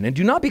that's in heaven. And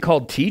do not be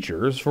called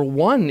teachers, for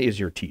one is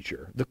your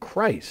teacher, the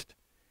Christ.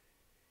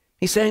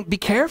 He's saying, be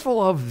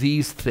careful of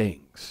these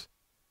things.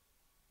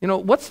 You know,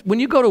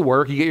 when you go to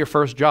work, you get your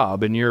first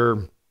job and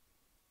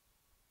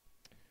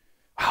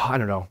I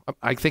don't know.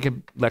 I think of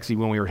Lexi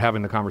when we were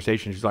having the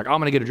conversation. She's like, oh, I'm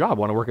going to get a job. I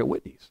want to work at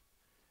Whitney's.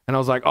 And I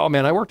was like, oh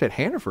man, I worked at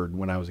Hannaford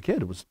when I was a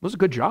kid. It was a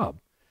good job.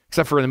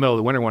 Except for in the middle of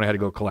the winter when I had to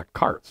go collect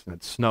carts and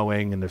it's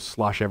snowing and there's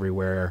slush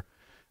everywhere.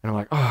 And I'm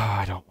like, oh,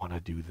 I don't want to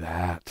do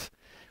that.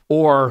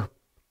 Or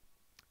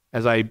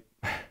as I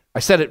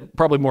said it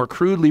probably more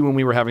crudely when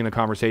we were having the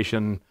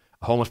conversation,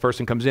 a homeless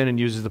person comes in and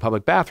uses the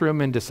public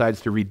bathroom and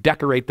decides to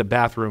redecorate the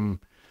bathroom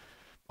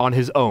on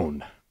his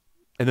own.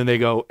 And then they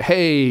go,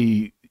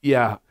 hey,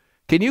 yeah,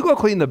 can you go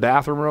clean the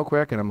bathroom real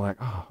quick? And I'm like,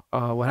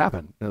 oh, what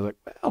happened? And they're like,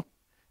 well,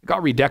 it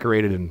got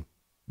redecorated in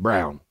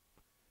brown.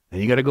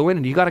 And you got to go in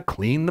and you got to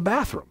clean the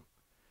bathroom,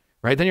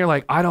 right? Then you're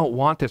like, I don't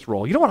want this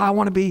role. You know what I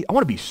want to be? I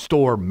want to be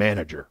store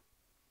manager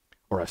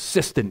or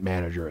assistant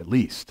manager at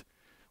least,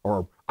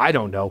 or I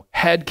don't know,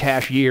 head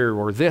cashier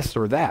or this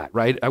or that,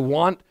 right? I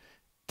want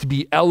to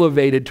be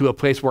elevated to a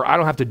place where I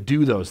don't have to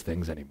do those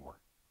things anymore.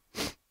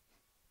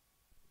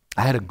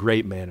 I had a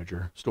great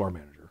manager, store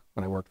manager,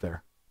 when I worked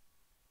there.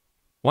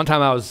 One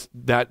time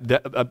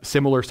a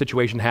similar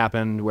situation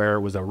happened where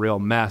it was a real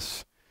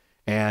mess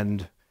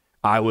and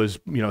I was,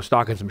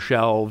 stocking some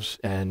shelves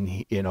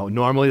and,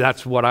 normally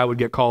that's what I would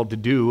get called to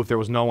do if there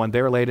was no one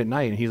there late at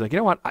night. And he's like, you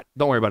know what?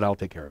 Don't worry about it. I'll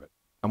take care of it.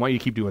 I want you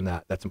to keep doing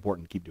that. That's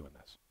important. Keep doing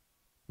this.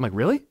 I'm like,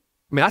 really?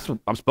 I mean, that's what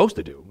I'm supposed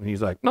to do. And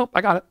he's like, nope,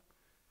 I got it.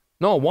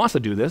 No one wants to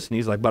do this. And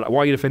he's like, but I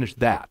want you to finish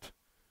that.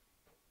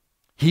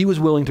 He was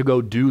willing to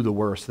go do the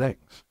worst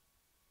things.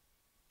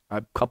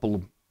 I'm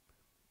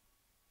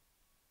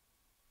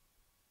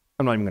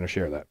not even going to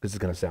share that because it's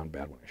going to sound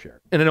bad when I share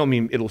it. And I don't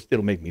mean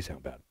it'll make me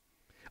sound bad.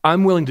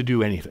 I'm willing to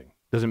do anything.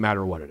 Doesn't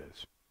matter what it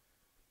is.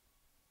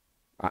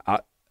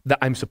 That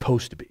I'm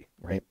supposed to be,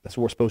 right? That's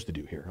what we're supposed to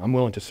do here. I'm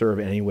willing to serve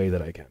any way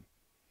that I can.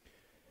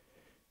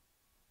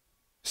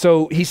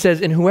 So he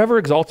says, and whoever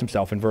exalts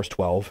himself in verse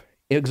 12,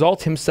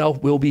 exalts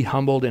himself will be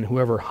humbled, and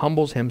whoever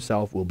humbles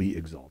himself will be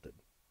exalted.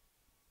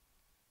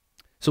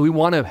 So we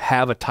want to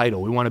have a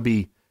title. We want to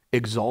be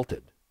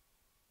exalted.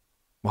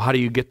 Well, how do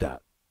you get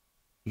that?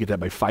 You get that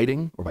by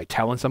fighting or by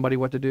telling somebody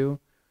what to do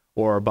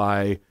or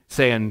by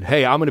saying,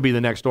 hey, I'm going to be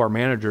the next door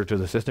manager to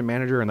the assistant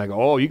manager. And they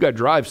go, oh, you got to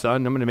drive,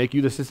 son. I'm going to make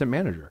you the assistant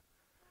manager.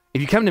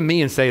 If you come to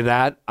me and say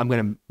that, I'm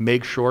going to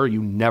make sure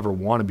you never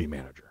want to be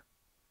manager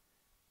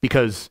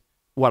because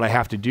what I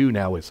have to do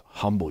now is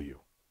humble you.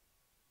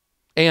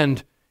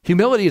 And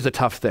humility is a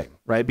tough thing,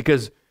 right?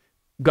 Because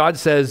God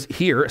says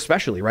here,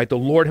 especially, right, the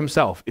Lord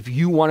himself, if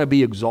you want to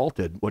be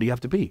exalted, what do you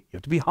have to be? You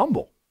have to be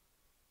humble.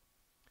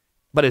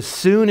 But as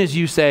soon as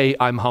you say,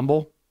 I'm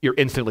humble, you're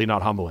instantly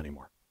not humble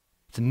anymore.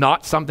 It's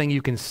not something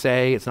you can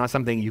say. It's not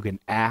something you can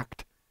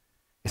act.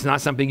 It's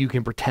not something you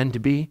can pretend to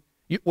be.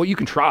 You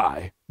can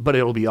try, but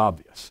it'll be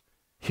obvious.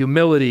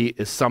 Humility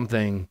is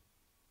something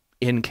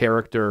in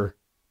character.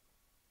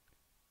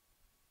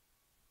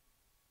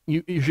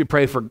 You should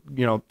pray for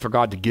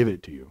God to give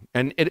it to you.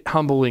 And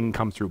humbling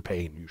comes through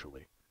pain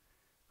usually.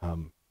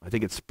 I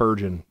think it's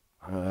Spurgeon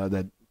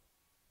that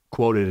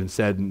quoted and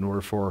said, in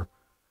order for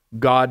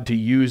God to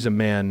use a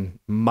man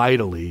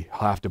mightily,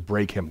 he'll have to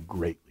break him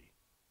greatly.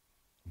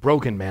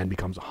 Broken man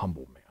becomes a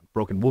humble man.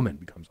 Broken woman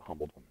becomes a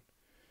humbled woman.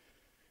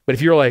 But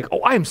if you're like,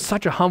 oh, I am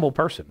such a humble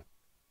person,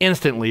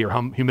 instantly your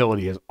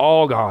humility is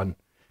all gone,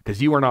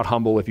 because you are not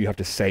humble if you have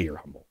to say you're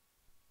humble.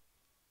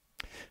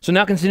 So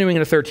now continuing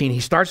into 13, he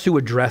starts to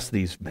address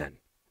these men.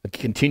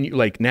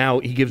 Now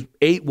he gives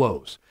 8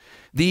 woes.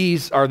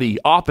 These are the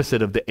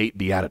opposite of the 8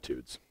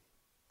 beatitudes.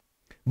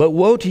 But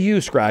woe to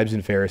you, scribes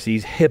and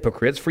Pharisees,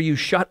 hypocrites, for you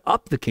shut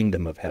up the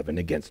kingdom of heaven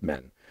against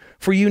men.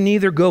 For you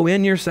neither go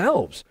in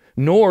yourselves,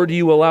 nor do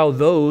you allow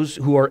those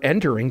who are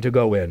entering to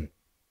go in.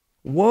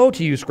 Woe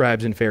to you,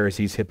 scribes and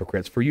Pharisees,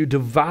 hypocrites, for you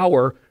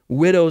devour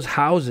widows'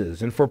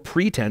 houses, and for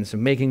pretense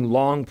of making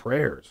long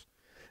prayers.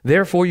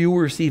 Therefore you will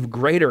receive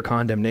greater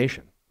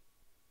condemnation.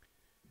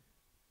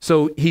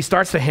 So he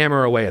starts to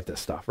hammer away at this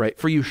stuff, right?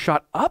 For you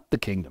shut up the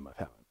kingdom of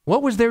heaven.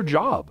 What was their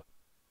job?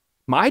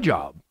 My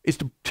job is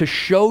to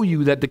show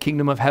you that the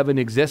kingdom of heaven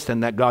exists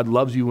and that God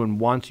loves you and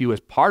wants you as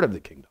part of the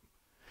kingdom.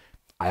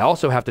 I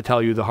also have to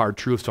tell you the hard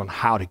truths on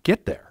how to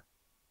get there.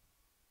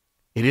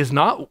 It is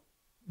not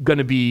going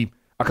to be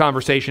a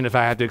conversation, if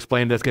I have to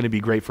explain, that's going to be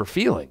great for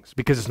feelings,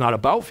 because it's not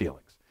about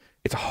feelings.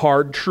 It's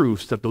hard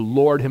truths that the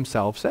Lord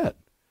himself said.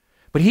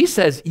 But he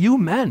says, you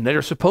men that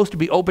are supposed to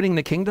be opening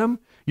the kingdom,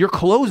 you're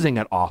closing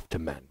it off to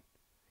men.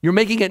 You're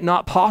making it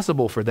not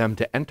possible for them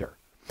to enter.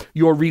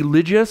 Your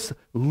religious,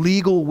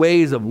 legal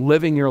ways of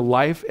living your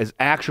life is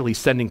actually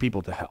sending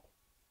people to hell.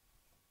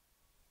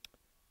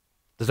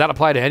 Does that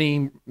apply to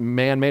any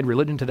man-made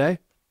religion today?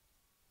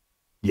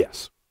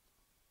 Yes.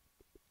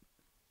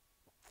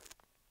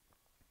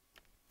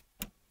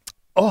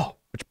 Oh,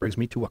 which brings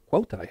me to a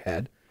quote that I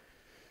had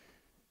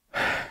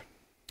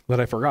that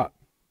I forgot,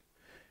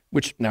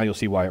 which now you'll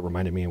see why it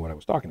reminded me of what I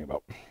was talking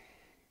about.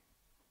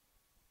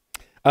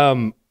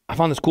 I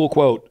found this cool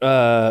quote,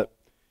 and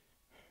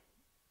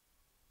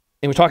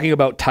we're talking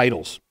about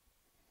titles.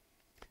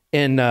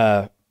 And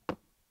I'm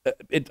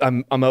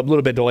a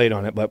little bit delayed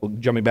on it, but we'll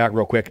jumping back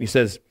real quick. He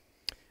says,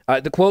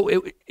 the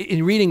quote,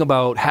 in reading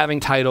about having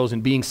titles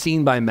and being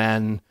seen by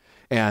men,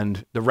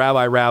 and the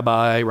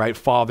rabbi, right,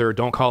 father,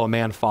 don't call a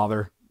man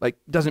father.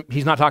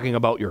 He's not talking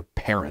about your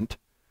parent,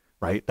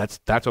 right?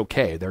 That's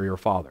okay. They're your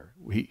father.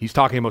 He's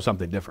talking about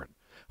something different.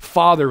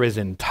 Father is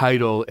in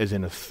title, is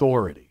in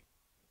authority.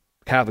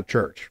 Catholic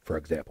Church, for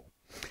example.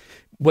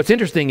 What's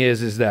interesting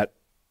is that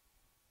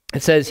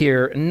it says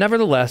here,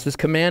 nevertheless, this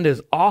command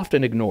is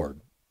often ignored,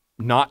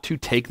 not to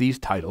take these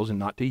titles and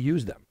not to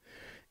use them.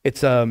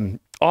 It's often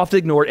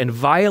ignored and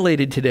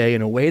violated today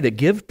in a way that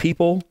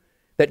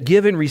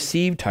give and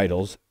receive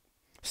titles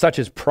such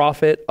as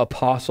prophet,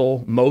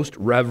 apostle, most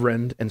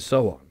reverend, and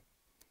so on.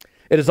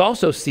 It is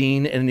also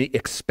seen in the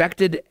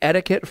expected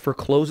etiquette for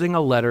closing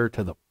a letter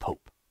to the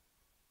Pope.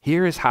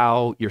 Here is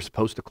how you're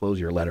supposed to close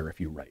your letter if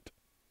you write.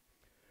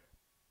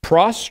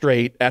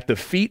 Prostrate at the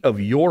feet of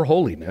your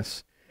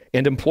holiness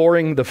and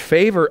imploring the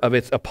favor of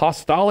its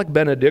apostolic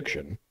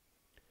benediction,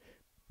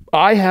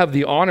 I have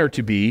the honor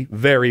to be,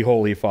 very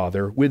holy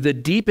Father, with the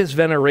deepest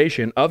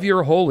veneration of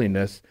your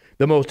holiness,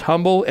 the most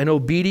humble and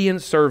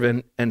obedient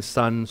servant and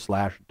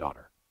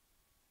son/daughter.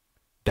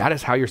 That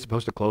is how you're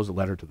supposed to close a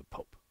letter to the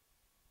Pope.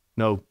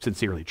 No,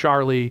 sincerely,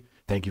 Charlie.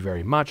 Thank you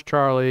very much,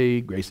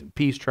 Charlie. Grace and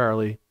peace,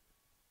 Charlie.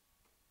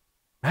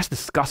 That's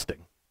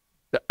disgusting.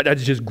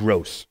 That's just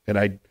gross.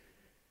 And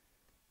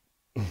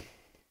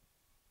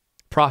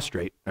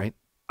prostrate, right?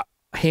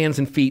 Hands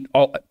and feet,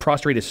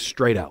 prostrate is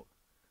straight out.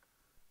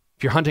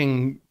 If you're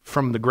hunting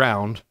from the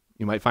ground,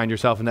 you might find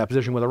yourself in that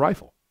position with a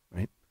rifle,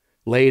 right?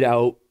 Laid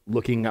out,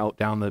 looking out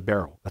down the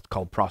barrel. That's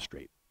called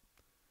prostrate.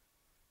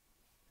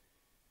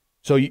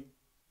 So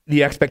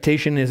the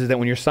expectation is that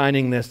when you're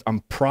signing this,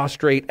 I'm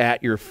prostrate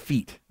at your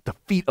feet, the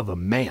feet of a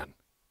man.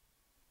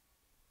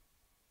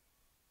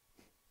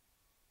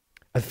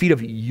 At the feet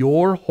of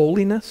your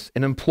holiness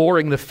and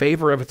imploring the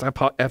favor of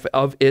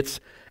its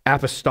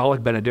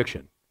apostolic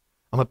benediction.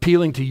 I'm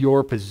appealing to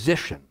your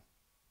position.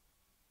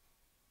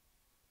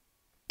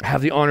 I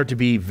have the honor to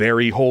be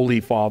very holy,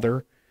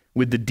 Father,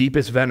 with the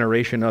deepest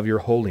veneration of your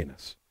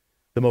holiness,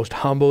 the most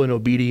humble and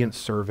obedient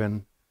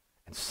servant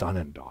and son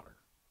and daughter.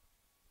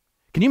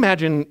 Can you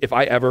imagine if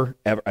I ever,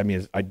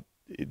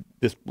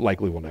 this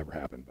likely will never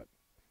happen, but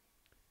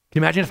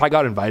can you imagine if I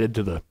got invited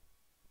to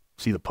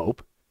see the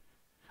Pope?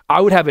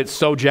 I would have it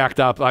so jacked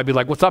up. I'd be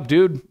like, what's up,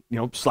 dude?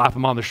 Slap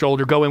him on the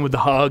shoulder, go in with the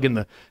hug and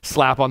the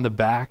slap on the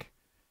back.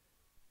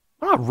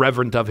 I'm not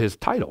reverent of his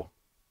title.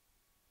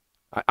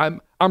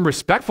 I'm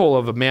respectful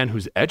of a man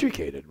who's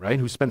educated, right?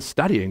 Who's been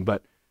studying,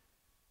 but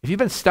if you've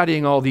been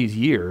studying all these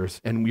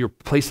years and you're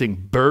placing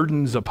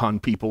burdens upon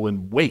people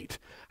and weight,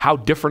 how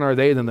different are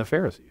they than the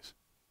Pharisees?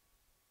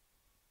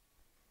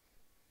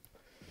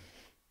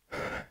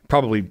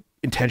 Probably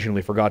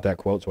intentionally forgot that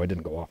quote, so I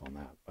didn't go off on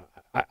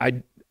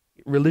that.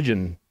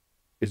 Religion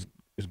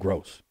is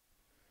gross.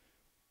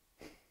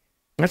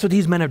 That's what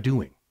these men are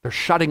doing. They're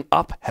shutting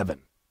up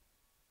heaven.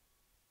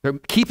 They're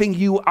keeping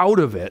you out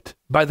of it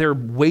by their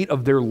weight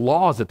of their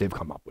laws that they've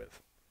come up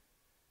with.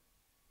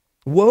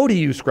 Woe to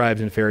you,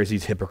 scribes and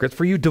Pharisees, hypocrites,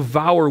 for you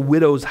devour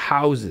widows'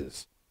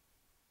 houses.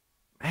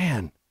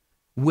 Man,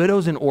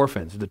 widows and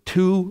orphans, the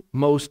two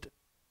most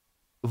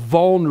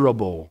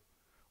vulnerable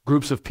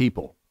groups of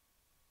people.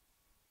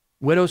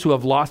 Widows who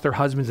have lost their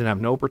husbands and have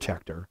no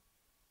protector,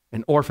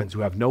 and orphans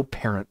who have no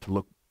parent to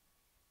look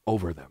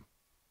over them.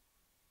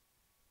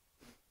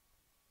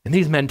 And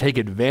these men take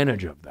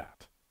advantage of that.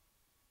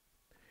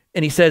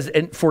 And he says,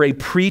 and for a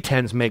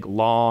pretense make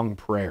long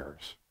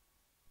prayers.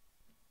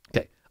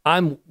 Okay,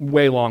 I'm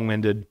way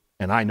long-winded,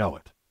 and I know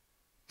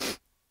it.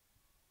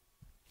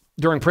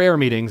 During prayer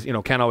meetings,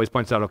 Ken always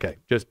points out, okay,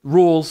 just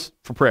rules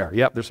for prayer.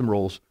 Yep, there's some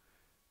rules.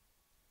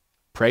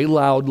 Pray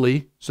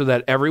loudly so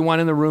that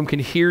everyone in the room can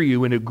hear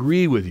you and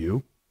agree with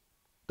you.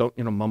 Don't,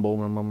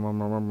 mumble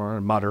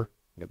and mutter.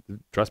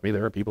 Trust me,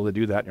 there are people that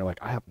do that, and you're like,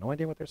 I have no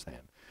idea what they're saying.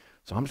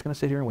 So I'm just going to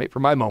sit here and wait for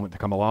my moment to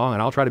come along,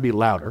 and I'll try to be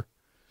louder.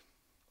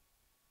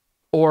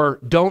 Or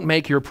don't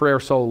make your prayer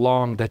so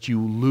long that you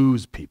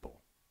lose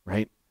people,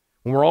 right?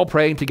 When we're all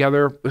praying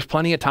together, there's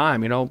plenty of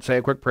time, say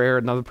a quick prayer,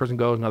 another person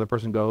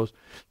goes.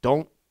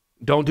 Don't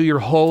do your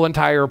whole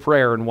entire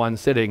prayer in one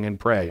sitting and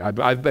pray. I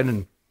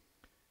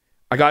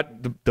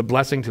got the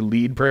blessing to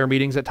lead prayer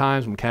meetings at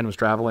times when Ken was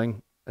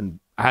traveling, and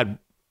I had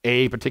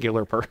a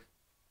particular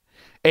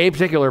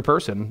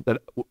person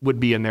that would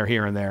be in there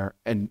here and there,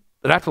 and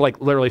I'd have to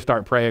literally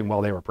start praying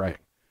while they were praying.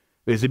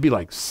 Because it'd be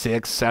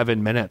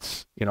 6-7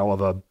 minutes,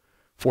 of a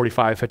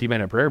 45,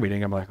 50-minute prayer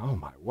meeting. I'm like, oh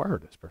my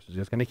word, this person's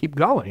just going to keep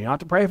going. You don't have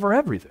to pray for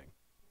everything.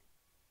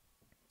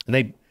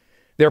 And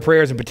their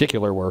prayers in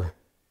particular were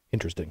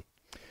interesting.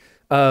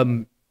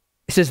 It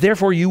says,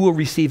 therefore you will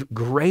receive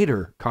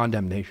greater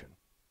condemnation.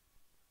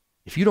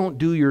 If you don't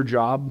do your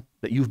job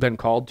that you've been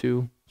called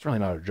to, it's really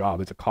not a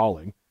job, it's a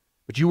calling,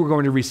 but you are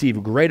going to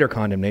receive greater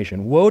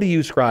condemnation. Woe to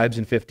you, scribes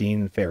and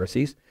 15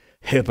 Pharisees,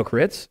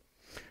 hypocrites,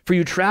 for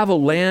you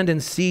travel land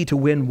and sea to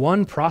win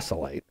one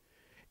proselyte,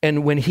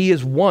 and when he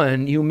is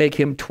won, you make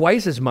him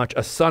twice as much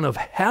a son of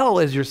hell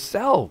as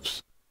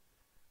yourselves.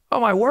 Oh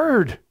my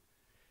word.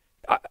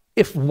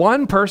 If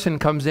one person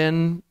comes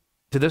in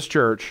to this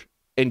church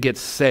and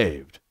gets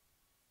saved,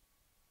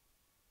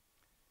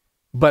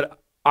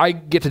 but I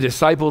get to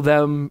disciple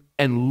them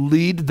and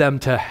lead them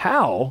to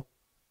hell,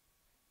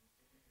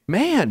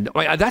 man,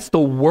 that's the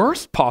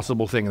worst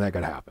possible thing that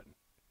could happen.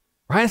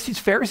 Right? These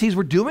Pharisees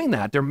were doing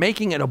that. They're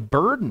making it a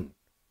burden.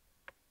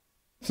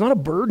 It's not a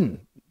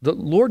burden. The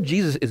Lord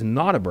Jesus is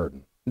not a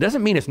burden. It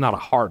doesn't mean it's not a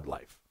hard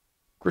life.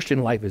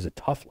 Christian life is a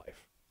tough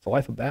life. It's a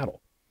life of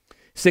battle.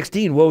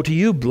 16, woe to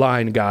you,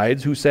 blind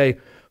guides, who say,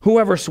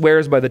 whoever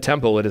swears by the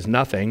temple, it is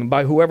nothing.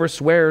 By whoever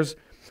swears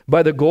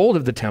by the gold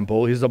of the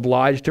temple, he is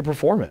obliged to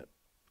perform it.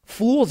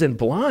 Fools and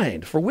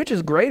blind, for which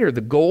is greater,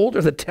 the gold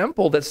or the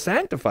temple that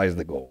sanctifies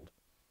the gold?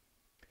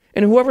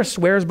 And whoever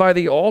swears by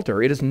the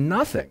altar, it is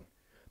nothing.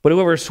 But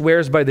whoever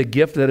swears by the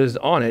gift that is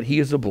on it, he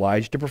is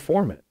obliged to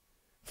perform it.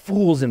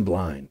 Fools and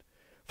blind,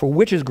 for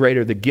which is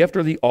greater, the gift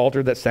or the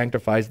altar that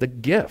sanctifies the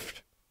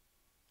gift?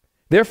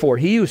 Therefore,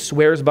 he who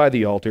swears by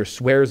the altar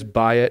swears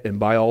by it and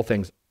by all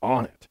things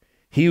on it.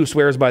 He who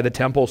swears by the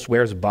temple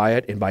swears by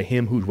it and by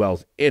him who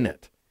dwells in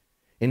it.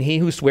 And he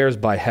who swears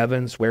by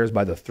heaven swears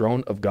by the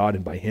throne of God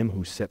and by him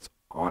who sits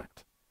on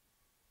it.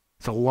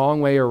 It's a long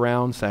way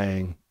around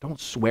saying, don't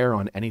swear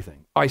on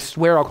anything. I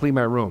swear I'll clean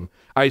my room.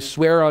 I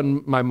swear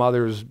on my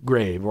mother's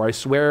grave, or I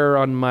swear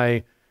on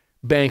my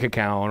bank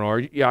account,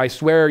 or I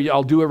swear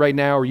I'll do it right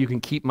now, or you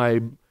can keep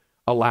my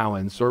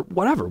allowance, or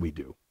whatever we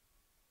do.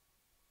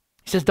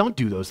 He says, don't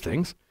do those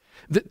things.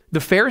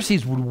 The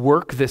Pharisees would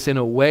work this in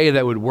a way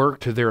that would work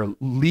to their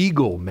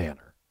legal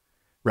manner,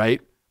 right?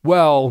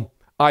 Well,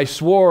 I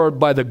swore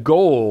by the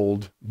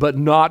gold, but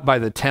not by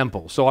the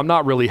temple, so I'm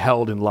not really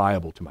held and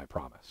liable to my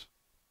promise.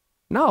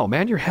 No,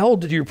 man, you're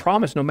held to your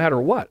promise no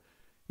matter what.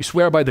 You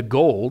swear by the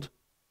gold,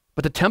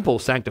 but the temple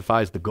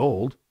sanctifies the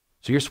gold,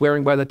 so you're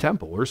swearing by the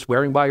temple or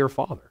swearing by your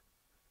Father.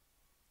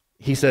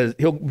 He says,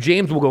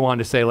 James will go on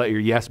to say, let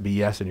your yes be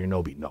yes and your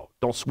no be no.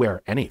 Don't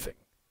swear anything.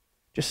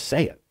 Just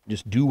say it.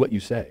 Just do what you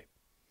say.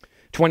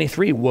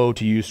 23, woe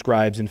to you,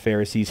 scribes and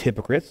Pharisees,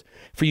 hypocrites,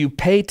 for you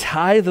pay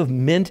tithe of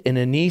mint and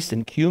anise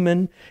and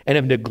cumin and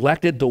have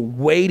neglected the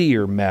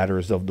weightier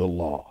matters of the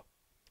law,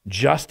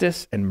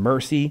 justice and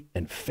mercy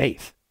and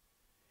faith.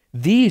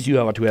 These you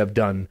ought to have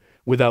done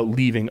without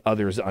leaving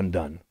others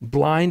undone.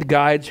 Blind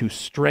guides who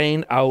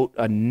strain out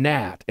a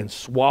gnat and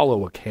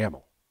swallow a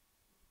camel.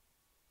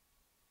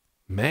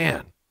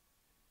 Man,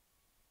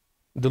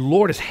 the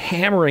Lord is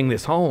hammering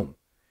this home.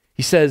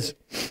 He says,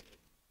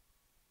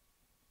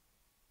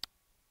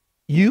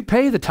 you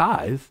pay the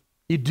tithe,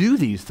 you do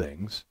these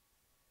things,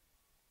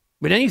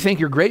 but then you think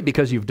you're great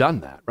because you've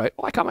done that, right?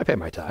 Oh, I pay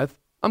my tithe.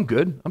 I'm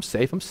good. I'm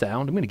safe. I'm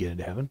sound. I'm going to get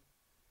into heaven.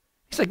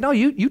 He's like, no,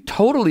 you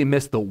totally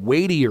missed the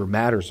weightier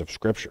matters of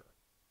Scripture.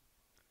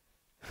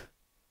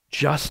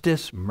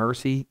 Justice,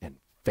 mercy, and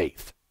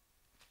faith.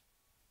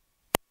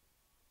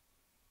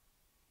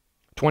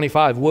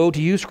 25, woe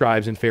to you,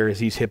 scribes and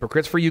Pharisees,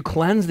 hypocrites, for you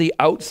cleanse the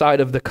outside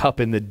of the cup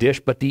and the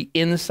dish, but the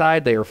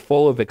inside they are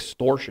full of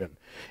extortion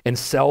and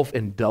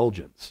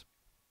self-indulgence.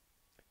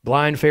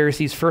 Blind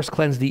Pharisees, first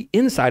cleanse the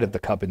inside of the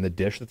cup in the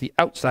dish, that the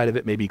outside of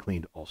it may be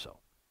cleaned also.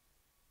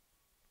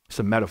 It's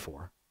a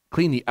metaphor.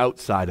 Clean the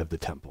outside of the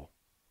temple.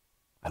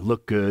 I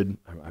look good.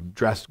 I'm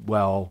dressed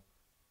well.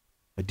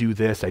 I do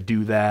this. I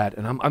do that.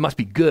 And I must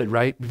be good,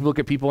 right? You look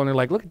at people and they're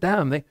like, look at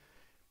them.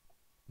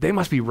 They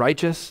must be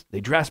righteous.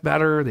 They dress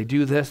better. They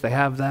do this. They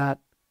have that.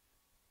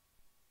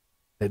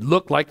 They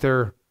look like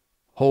they're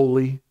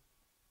holy.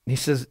 And he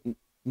says,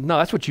 no,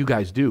 that's what you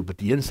guys do. But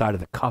the inside of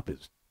the cup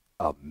is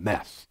a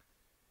mess.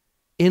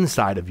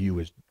 Inside of you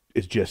is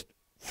just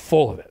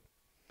full of it.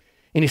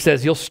 And he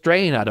says, you'll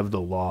strain out of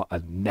the law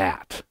a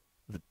gnat,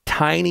 the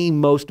tiny,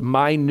 most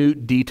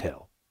minute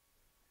detail.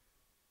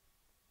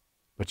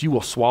 But you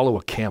will swallow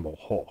a camel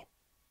whole.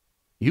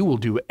 You will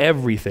do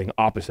everything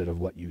opposite of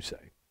what you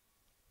say.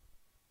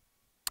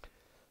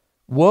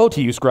 Woe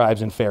to you,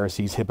 scribes and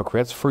Pharisees,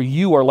 hypocrites, for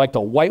you are like the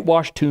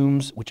whitewashed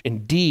tombs, which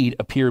indeed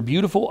appear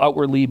beautiful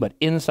outwardly, but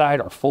inside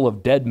are full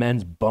of dead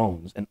men's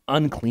bones and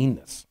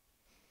uncleanness.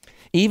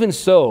 Even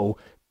so,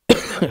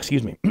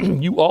 excuse me,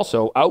 you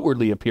also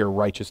outwardly appear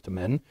righteous to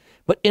men,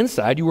 but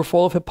inside you are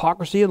full of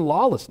hypocrisy and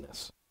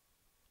lawlessness.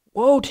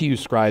 Woe to you,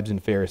 scribes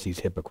and Pharisees,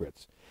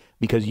 hypocrites,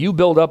 because you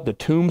build up the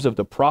tombs of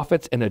the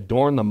prophets and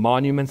adorn the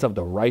monuments of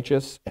the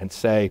righteous, and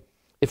say,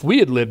 if we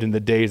had lived in the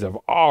days of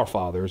our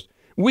fathers,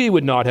 we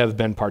would not have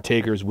been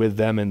partakers with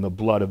them in the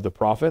blood of the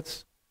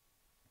prophets.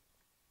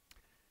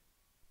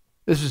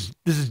 This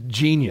is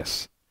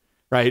genius.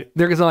 Right?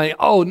 They're going to say,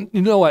 oh,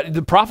 you know what?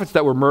 The prophets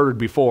that were murdered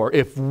before,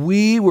 if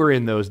we were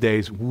in those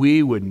days,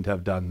 we wouldn't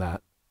have done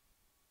that.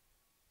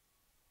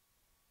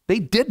 They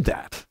did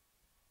that.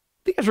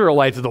 The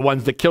Israelites are the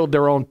ones that killed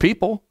their own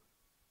people.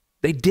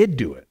 They did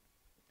do it.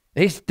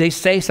 They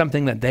say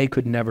something that they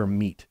could never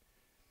meet.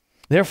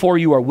 Therefore,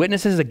 you are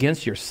witnesses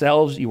against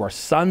yourselves. You are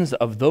sons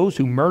of those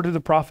who murder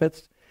the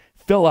prophets.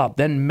 Fill up,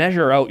 then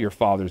measure out your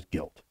father's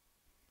guilt.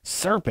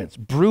 Serpents,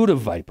 brood of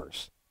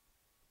vipers.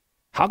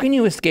 How can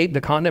you escape the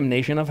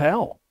condemnation of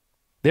hell?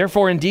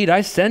 Therefore, indeed,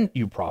 I send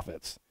you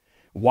prophets,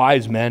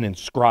 wise men and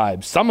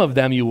scribes. Some of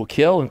them you will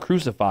kill and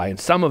crucify, and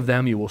some of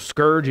them you will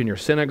scourge in your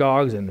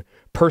synagogues and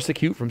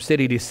persecute from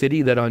city to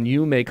city, that on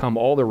you may come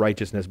all the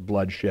righteous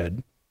blood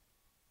shed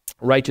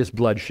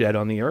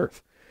on the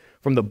earth.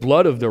 From the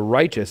blood of the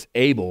righteous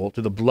Abel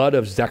to the blood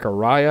of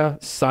Zechariah,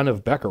 son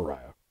of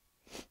Berechiah,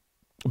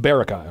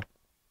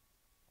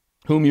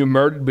 whom you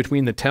murdered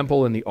between the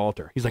temple and the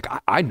altar. He's like,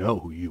 I know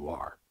who you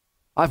are.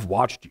 I've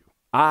watched you.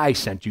 I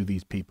sent you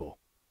these people.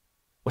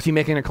 What's he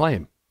making a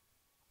claim?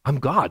 I'm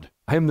God.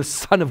 I am the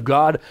Son of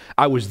God.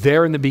 I was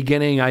there in the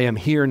beginning. I am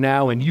here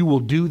now, and you will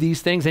do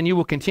these things, and you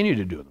will continue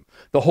to do them.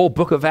 The whole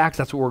book of Acts,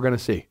 that's what we're going to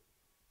see.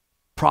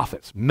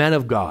 Prophets, men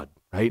of God,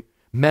 right?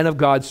 Men of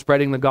God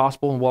spreading the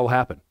gospel, and what will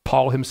happen?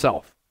 Paul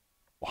himself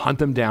will hunt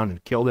them down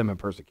and kill them and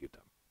persecute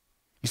them.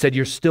 He said,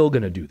 you're still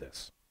going to do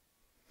this.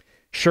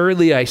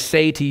 Surely I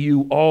say to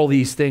you, all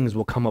these things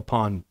will come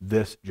upon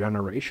this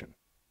generation.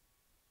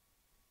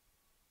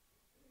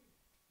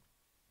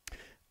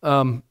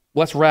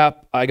 Let's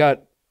wrap.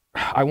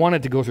 I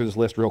wanted to go through this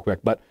list real quick,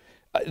 but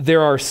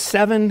there are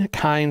 7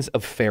 kinds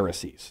of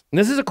Pharisees. And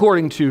this is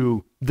according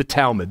to the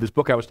Talmud, this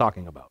book I was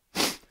talking about.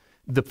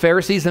 The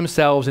Pharisees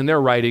themselves in their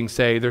writings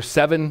say there's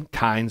 7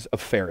 kinds of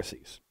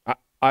Pharisees.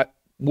 I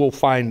will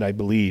find, I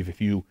believe,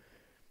 if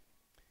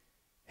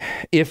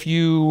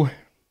you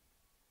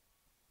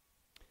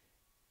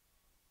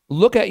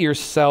look at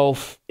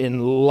yourself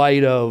in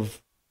light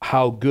of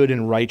how good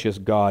and righteous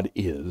God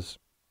is,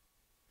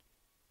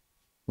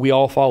 we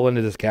all fall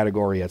into this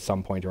category at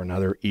some point or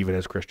another, even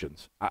as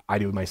Christians. I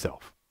do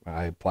myself.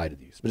 I apply to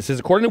these. But it says,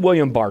 according to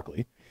William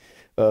Barclay,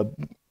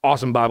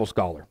 awesome Bible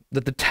scholar,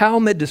 that the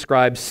Talmud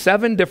describes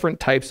 7 different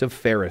types of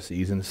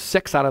Pharisees, and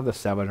 6 out of the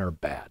 7 are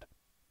bad.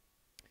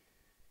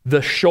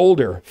 The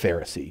shoulder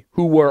Pharisee,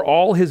 who wore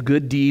all his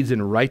good deeds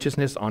and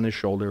righteousness on his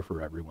shoulder for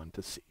everyone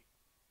to see.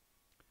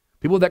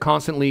 People that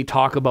constantly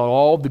talk about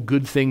all the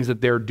good things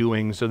that they're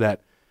doing so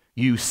that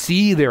you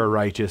see their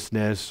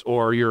righteousness,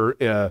 or you're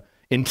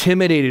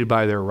intimidated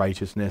by their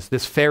righteousness.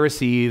 This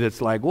Pharisee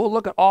that's like, well,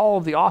 look at all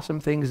of the awesome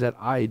things that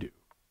I do.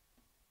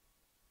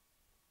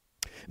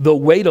 The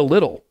wait a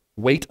little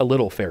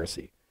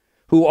Pharisee,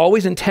 who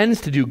always intends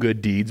to do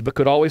good deeds, but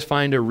could always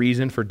find a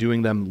reason for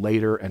doing them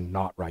later and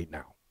not right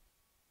now.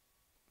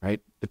 Right?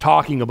 They're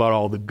talking about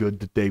all the good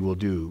that they will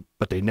do,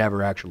 but they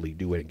never actually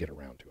do it and get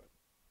around to it.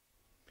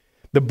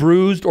 The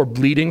bruised or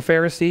bleeding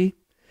Pharisee,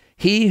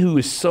 he who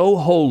is so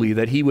holy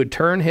that he would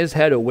turn his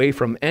head away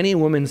from any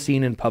woman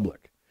seen in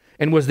public,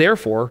 and was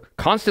therefore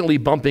constantly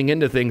bumping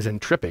into things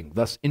and tripping,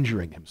 thus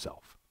injuring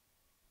himself.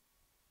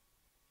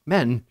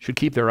 Men should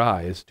keep their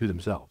eyes to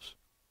themselves.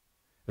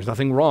 There's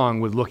nothing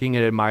wrong with looking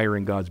and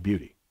admiring God's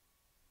beauty.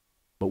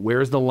 But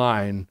where's the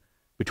line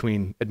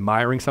between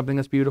admiring something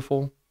that's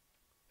beautiful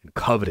and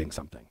coveting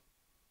something?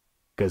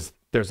 Because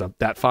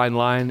that fine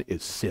line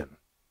is sin.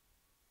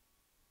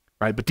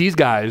 Right? But these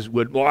guys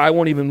would, well, I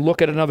won't even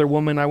look at another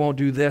woman. I won't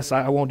do this.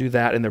 I won't do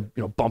that. And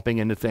they're bumping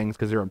into things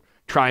because they're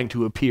trying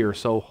to appear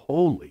so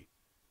holy.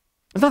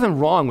 There's nothing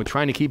wrong with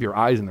trying to keep your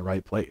eyes in the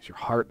right place, your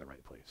heart in the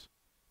right place.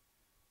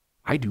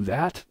 I do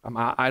that.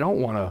 I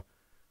don't want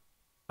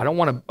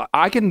to,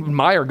 I can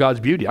admire God's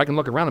beauty. I can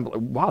look around and be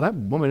like, wow, that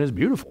woman is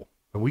beautiful.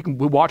 And we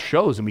watch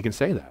shows and we can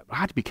say that. But I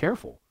have to be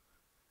careful.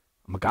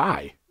 I'm a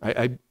guy.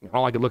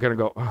 All I could look at her and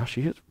go, oh,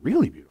 she is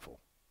really beautiful.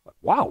 Like,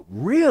 wow,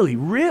 really,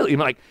 really? And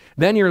like,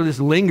 then you're just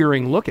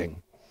lingering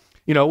looking.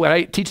 You know, when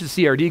I teach the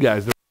CRD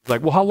guys, they're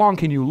like, well, how long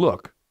can you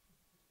look?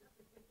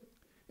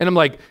 And I'm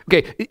like,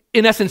 okay,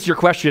 in essence, your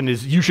question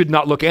is you should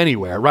not look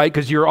anywhere, right?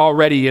 Because you're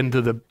already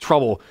into the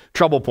trouble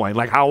point.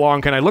 Like, how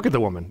long can I look at the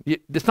woman?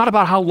 It's not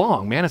about how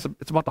long, man. It's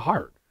about the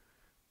heart.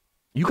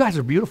 You guys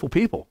are beautiful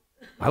people.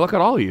 I look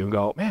at all of you and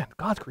go, man,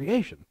 God's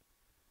creation.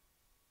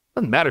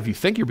 Doesn't matter if you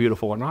think you're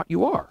beautiful or not,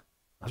 you are.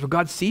 That's what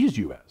God sees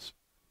you as.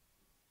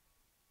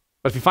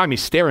 But if you find me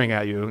staring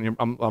at you,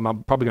 I'm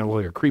probably going to look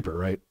like a creeper,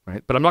 right?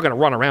 But I'm not going to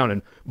run around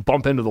and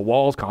bump into the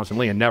walls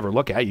constantly and never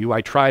look at you.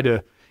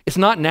 It's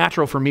not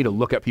natural for me to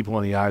look at people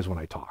in the eyes when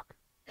I talk.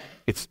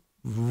 It's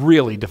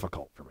really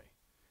difficult for me.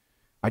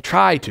 I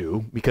try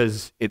to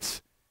because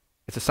it's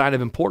a sign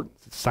of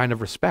importance. It's a sign of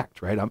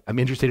respect, right? I'm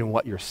interested in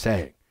what you're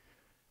saying.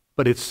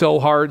 But it's so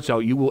hard, so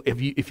you will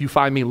if you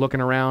find me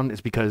looking around,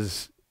 it's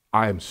because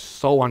I am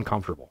so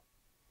uncomfortable.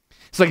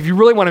 It's like if you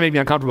really want to make me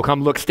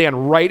uncomfortable,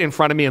 stand right in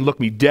front of me and look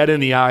me dead in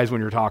the eyes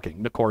when you're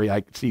talking. Corey,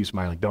 I see you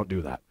smiling. Don't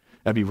do that.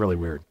 That'd be really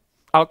weird.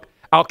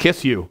 I'll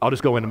kiss you. I'll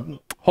just go in and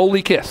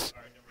holy kiss.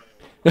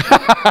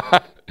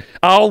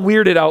 I'll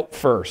weird it out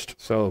first.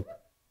 So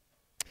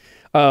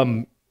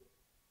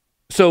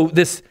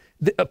this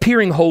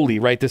appearing holy,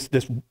 right?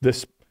 This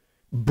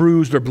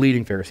bruised or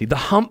bleeding Pharisee, the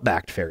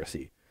humpbacked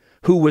Pharisee,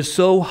 who was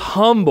so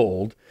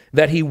humbled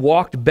that he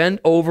walked bent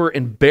over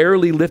and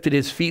barely lifted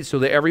his feet so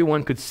that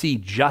everyone could see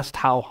just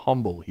how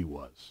humble he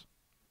was.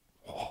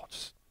 Oh,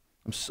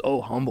 I'm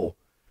so humble.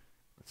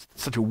 It's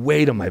such a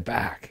weight on my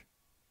back.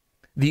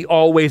 The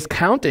always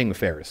counting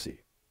Pharisee,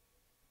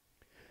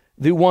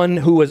 the one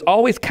who was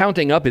always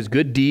counting up his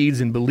good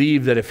deeds and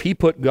believed that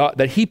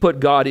he put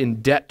God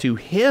in debt to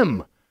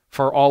him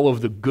for all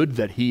of the good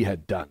that he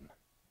had done.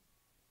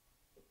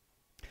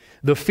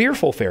 The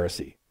fearful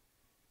Pharisee,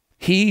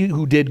 he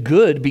who did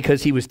good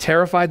because he was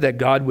terrified that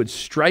God would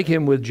strike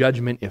him with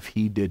judgment if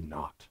he did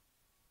not.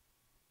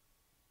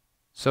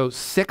 So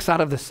 6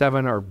 out of the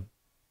 7 are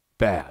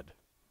bad.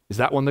 Is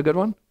that one the good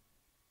one?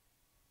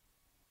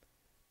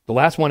 The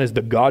last one is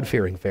the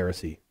God-fearing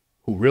Pharisee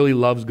who really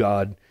loves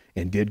God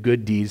and did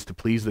good deeds to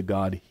please the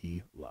God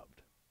he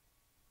loved.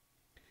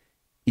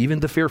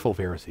 Even the fearful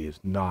Pharisee is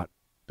not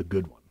the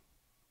good one.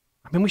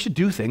 I mean, we should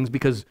do things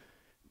because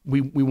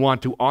we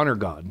want to honor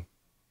God.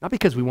 Not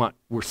because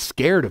we're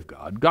scared of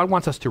God. God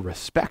wants us to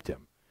respect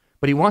him.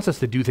 But he wants us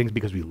to do things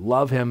because we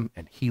love him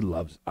and he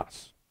loves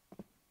us.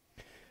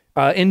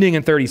 Ending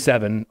in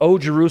 37, O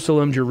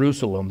Jerusalem,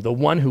 Jerusalem, the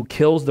one who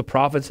kills the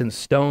prophets and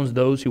stones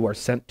those who are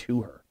sent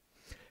to her.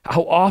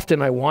 How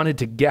often I wanted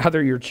to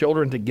gather your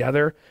children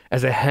together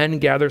as a hen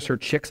gathers her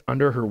chicks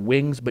under her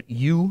wings, but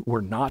you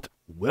were not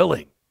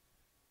willing.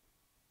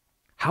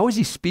 How is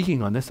he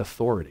speaking on this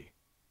authority?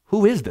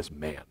 Who is this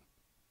man?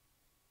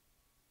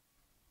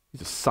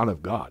 He's a son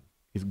of God.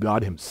 He's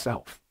God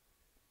himself.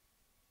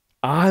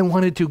 I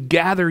wanted to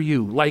gather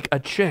you like a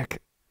chick,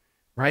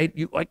 right?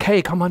 You like,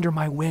 hey, come under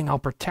my wing. I'll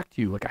protect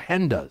you like a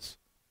hen does.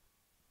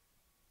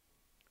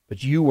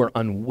 But you were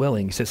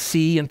unwilling. He says,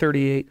 see in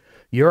 38,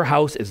 your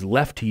house is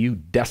left to you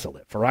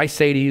desolate. For I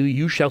say to you,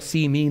 you shall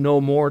see me no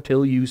more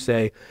till you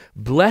say,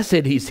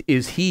 blessed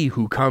is he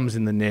who comes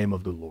in the name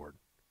of the Lord.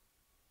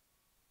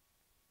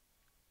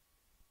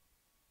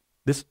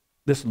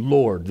 This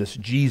Lord, this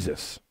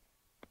Jesus,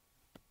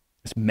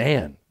 this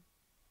man,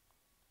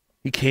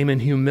 he came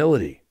in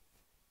humility,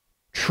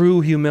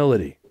 true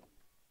humility,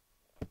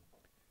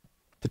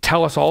 to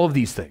tell us all of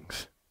these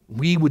things.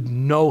 We would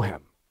know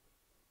him.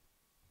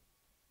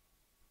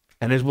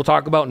 And as we'll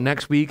talk about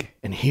next week,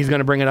 and he's going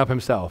to bring it up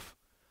himself,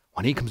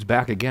 when he comes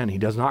back again, he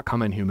does not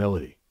come in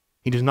humility.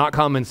 He does not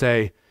come and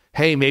say,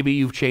 hey, maybe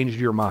you've changed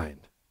your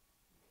mind.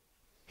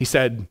 He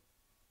said,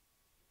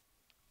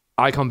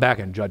 I come back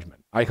in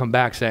judgment. I come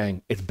back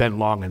saying, it's been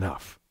long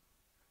enough.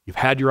 You've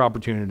had your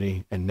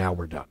opportunity, and now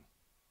we're done.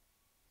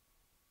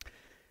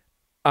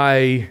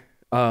 I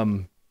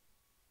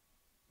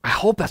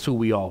hope that's who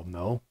we all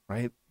know,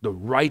 right? The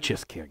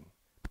righteous king,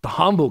 the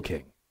humble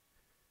king.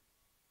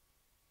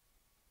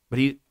 But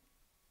he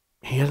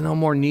has no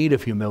more need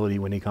of humility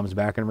when he comes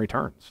back and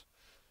returns.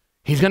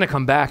 He's going to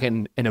come back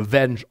and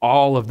avenge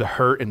all of the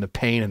hurt and the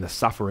pain and the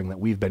suffering that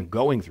we've been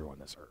going through on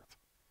this earth.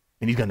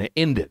 And he's going to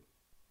end it.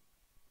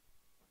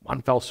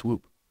 One fell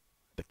swoop.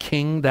 The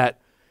king that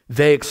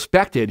they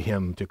expected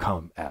him to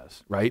come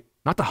as, right?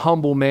 Not the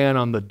humble man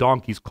on the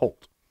donkey's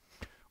colt,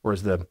 or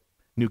as the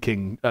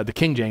King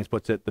James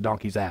puts it, the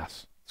donkey's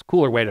ass. It's a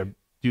cooler way to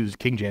use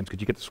King James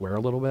because you get to swear a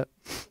little bit.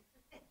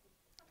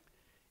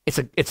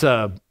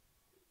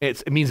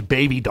 It means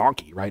baby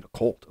donkey, right? A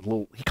colt.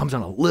 He comes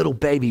on a little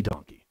baby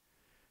donkey.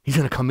 He's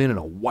going to come in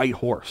a white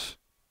horse.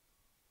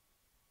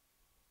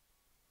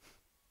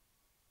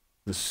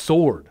 The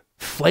sword,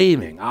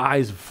 flaming,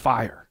 eyes of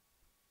fire.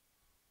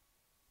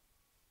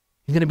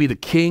 He's going to be the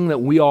king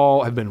that we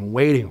all have been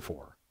waiting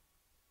for.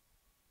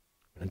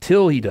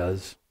 Until he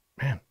does,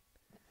 man,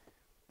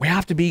 we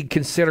have to be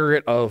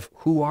considerate of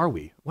who are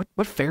we?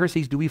 What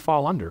Pharisees do we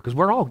fall under? Because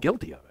we're all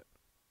guilty of it.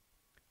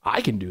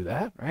 I can do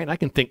that, right? I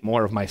can think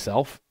more of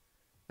myself,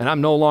 and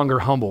I'm no longer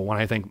humble when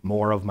I think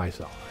more of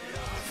myself.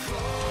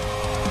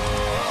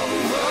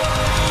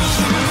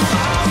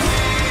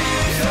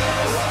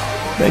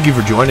 Thank you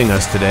for joining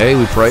us today.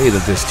 We pray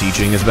that this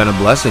teaching has been a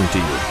blessing to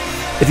you.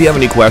 If you have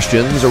any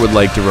questions or would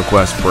like to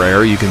request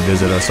prayer, you can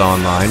visit us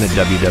online at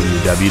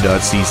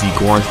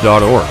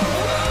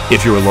www.cccorinth.org.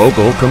 If you're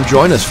local, come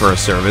join us for a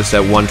service at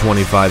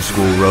 125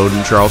 School Road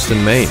in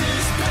Charleston, Maine.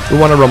 We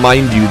want to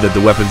remind you that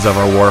the weapons of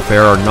our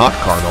warfare are not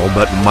carnal,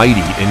 but mighty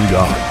in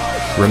God.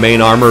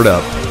 Remain armored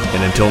up,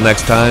 and until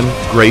next time,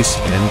 grace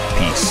and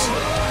peace.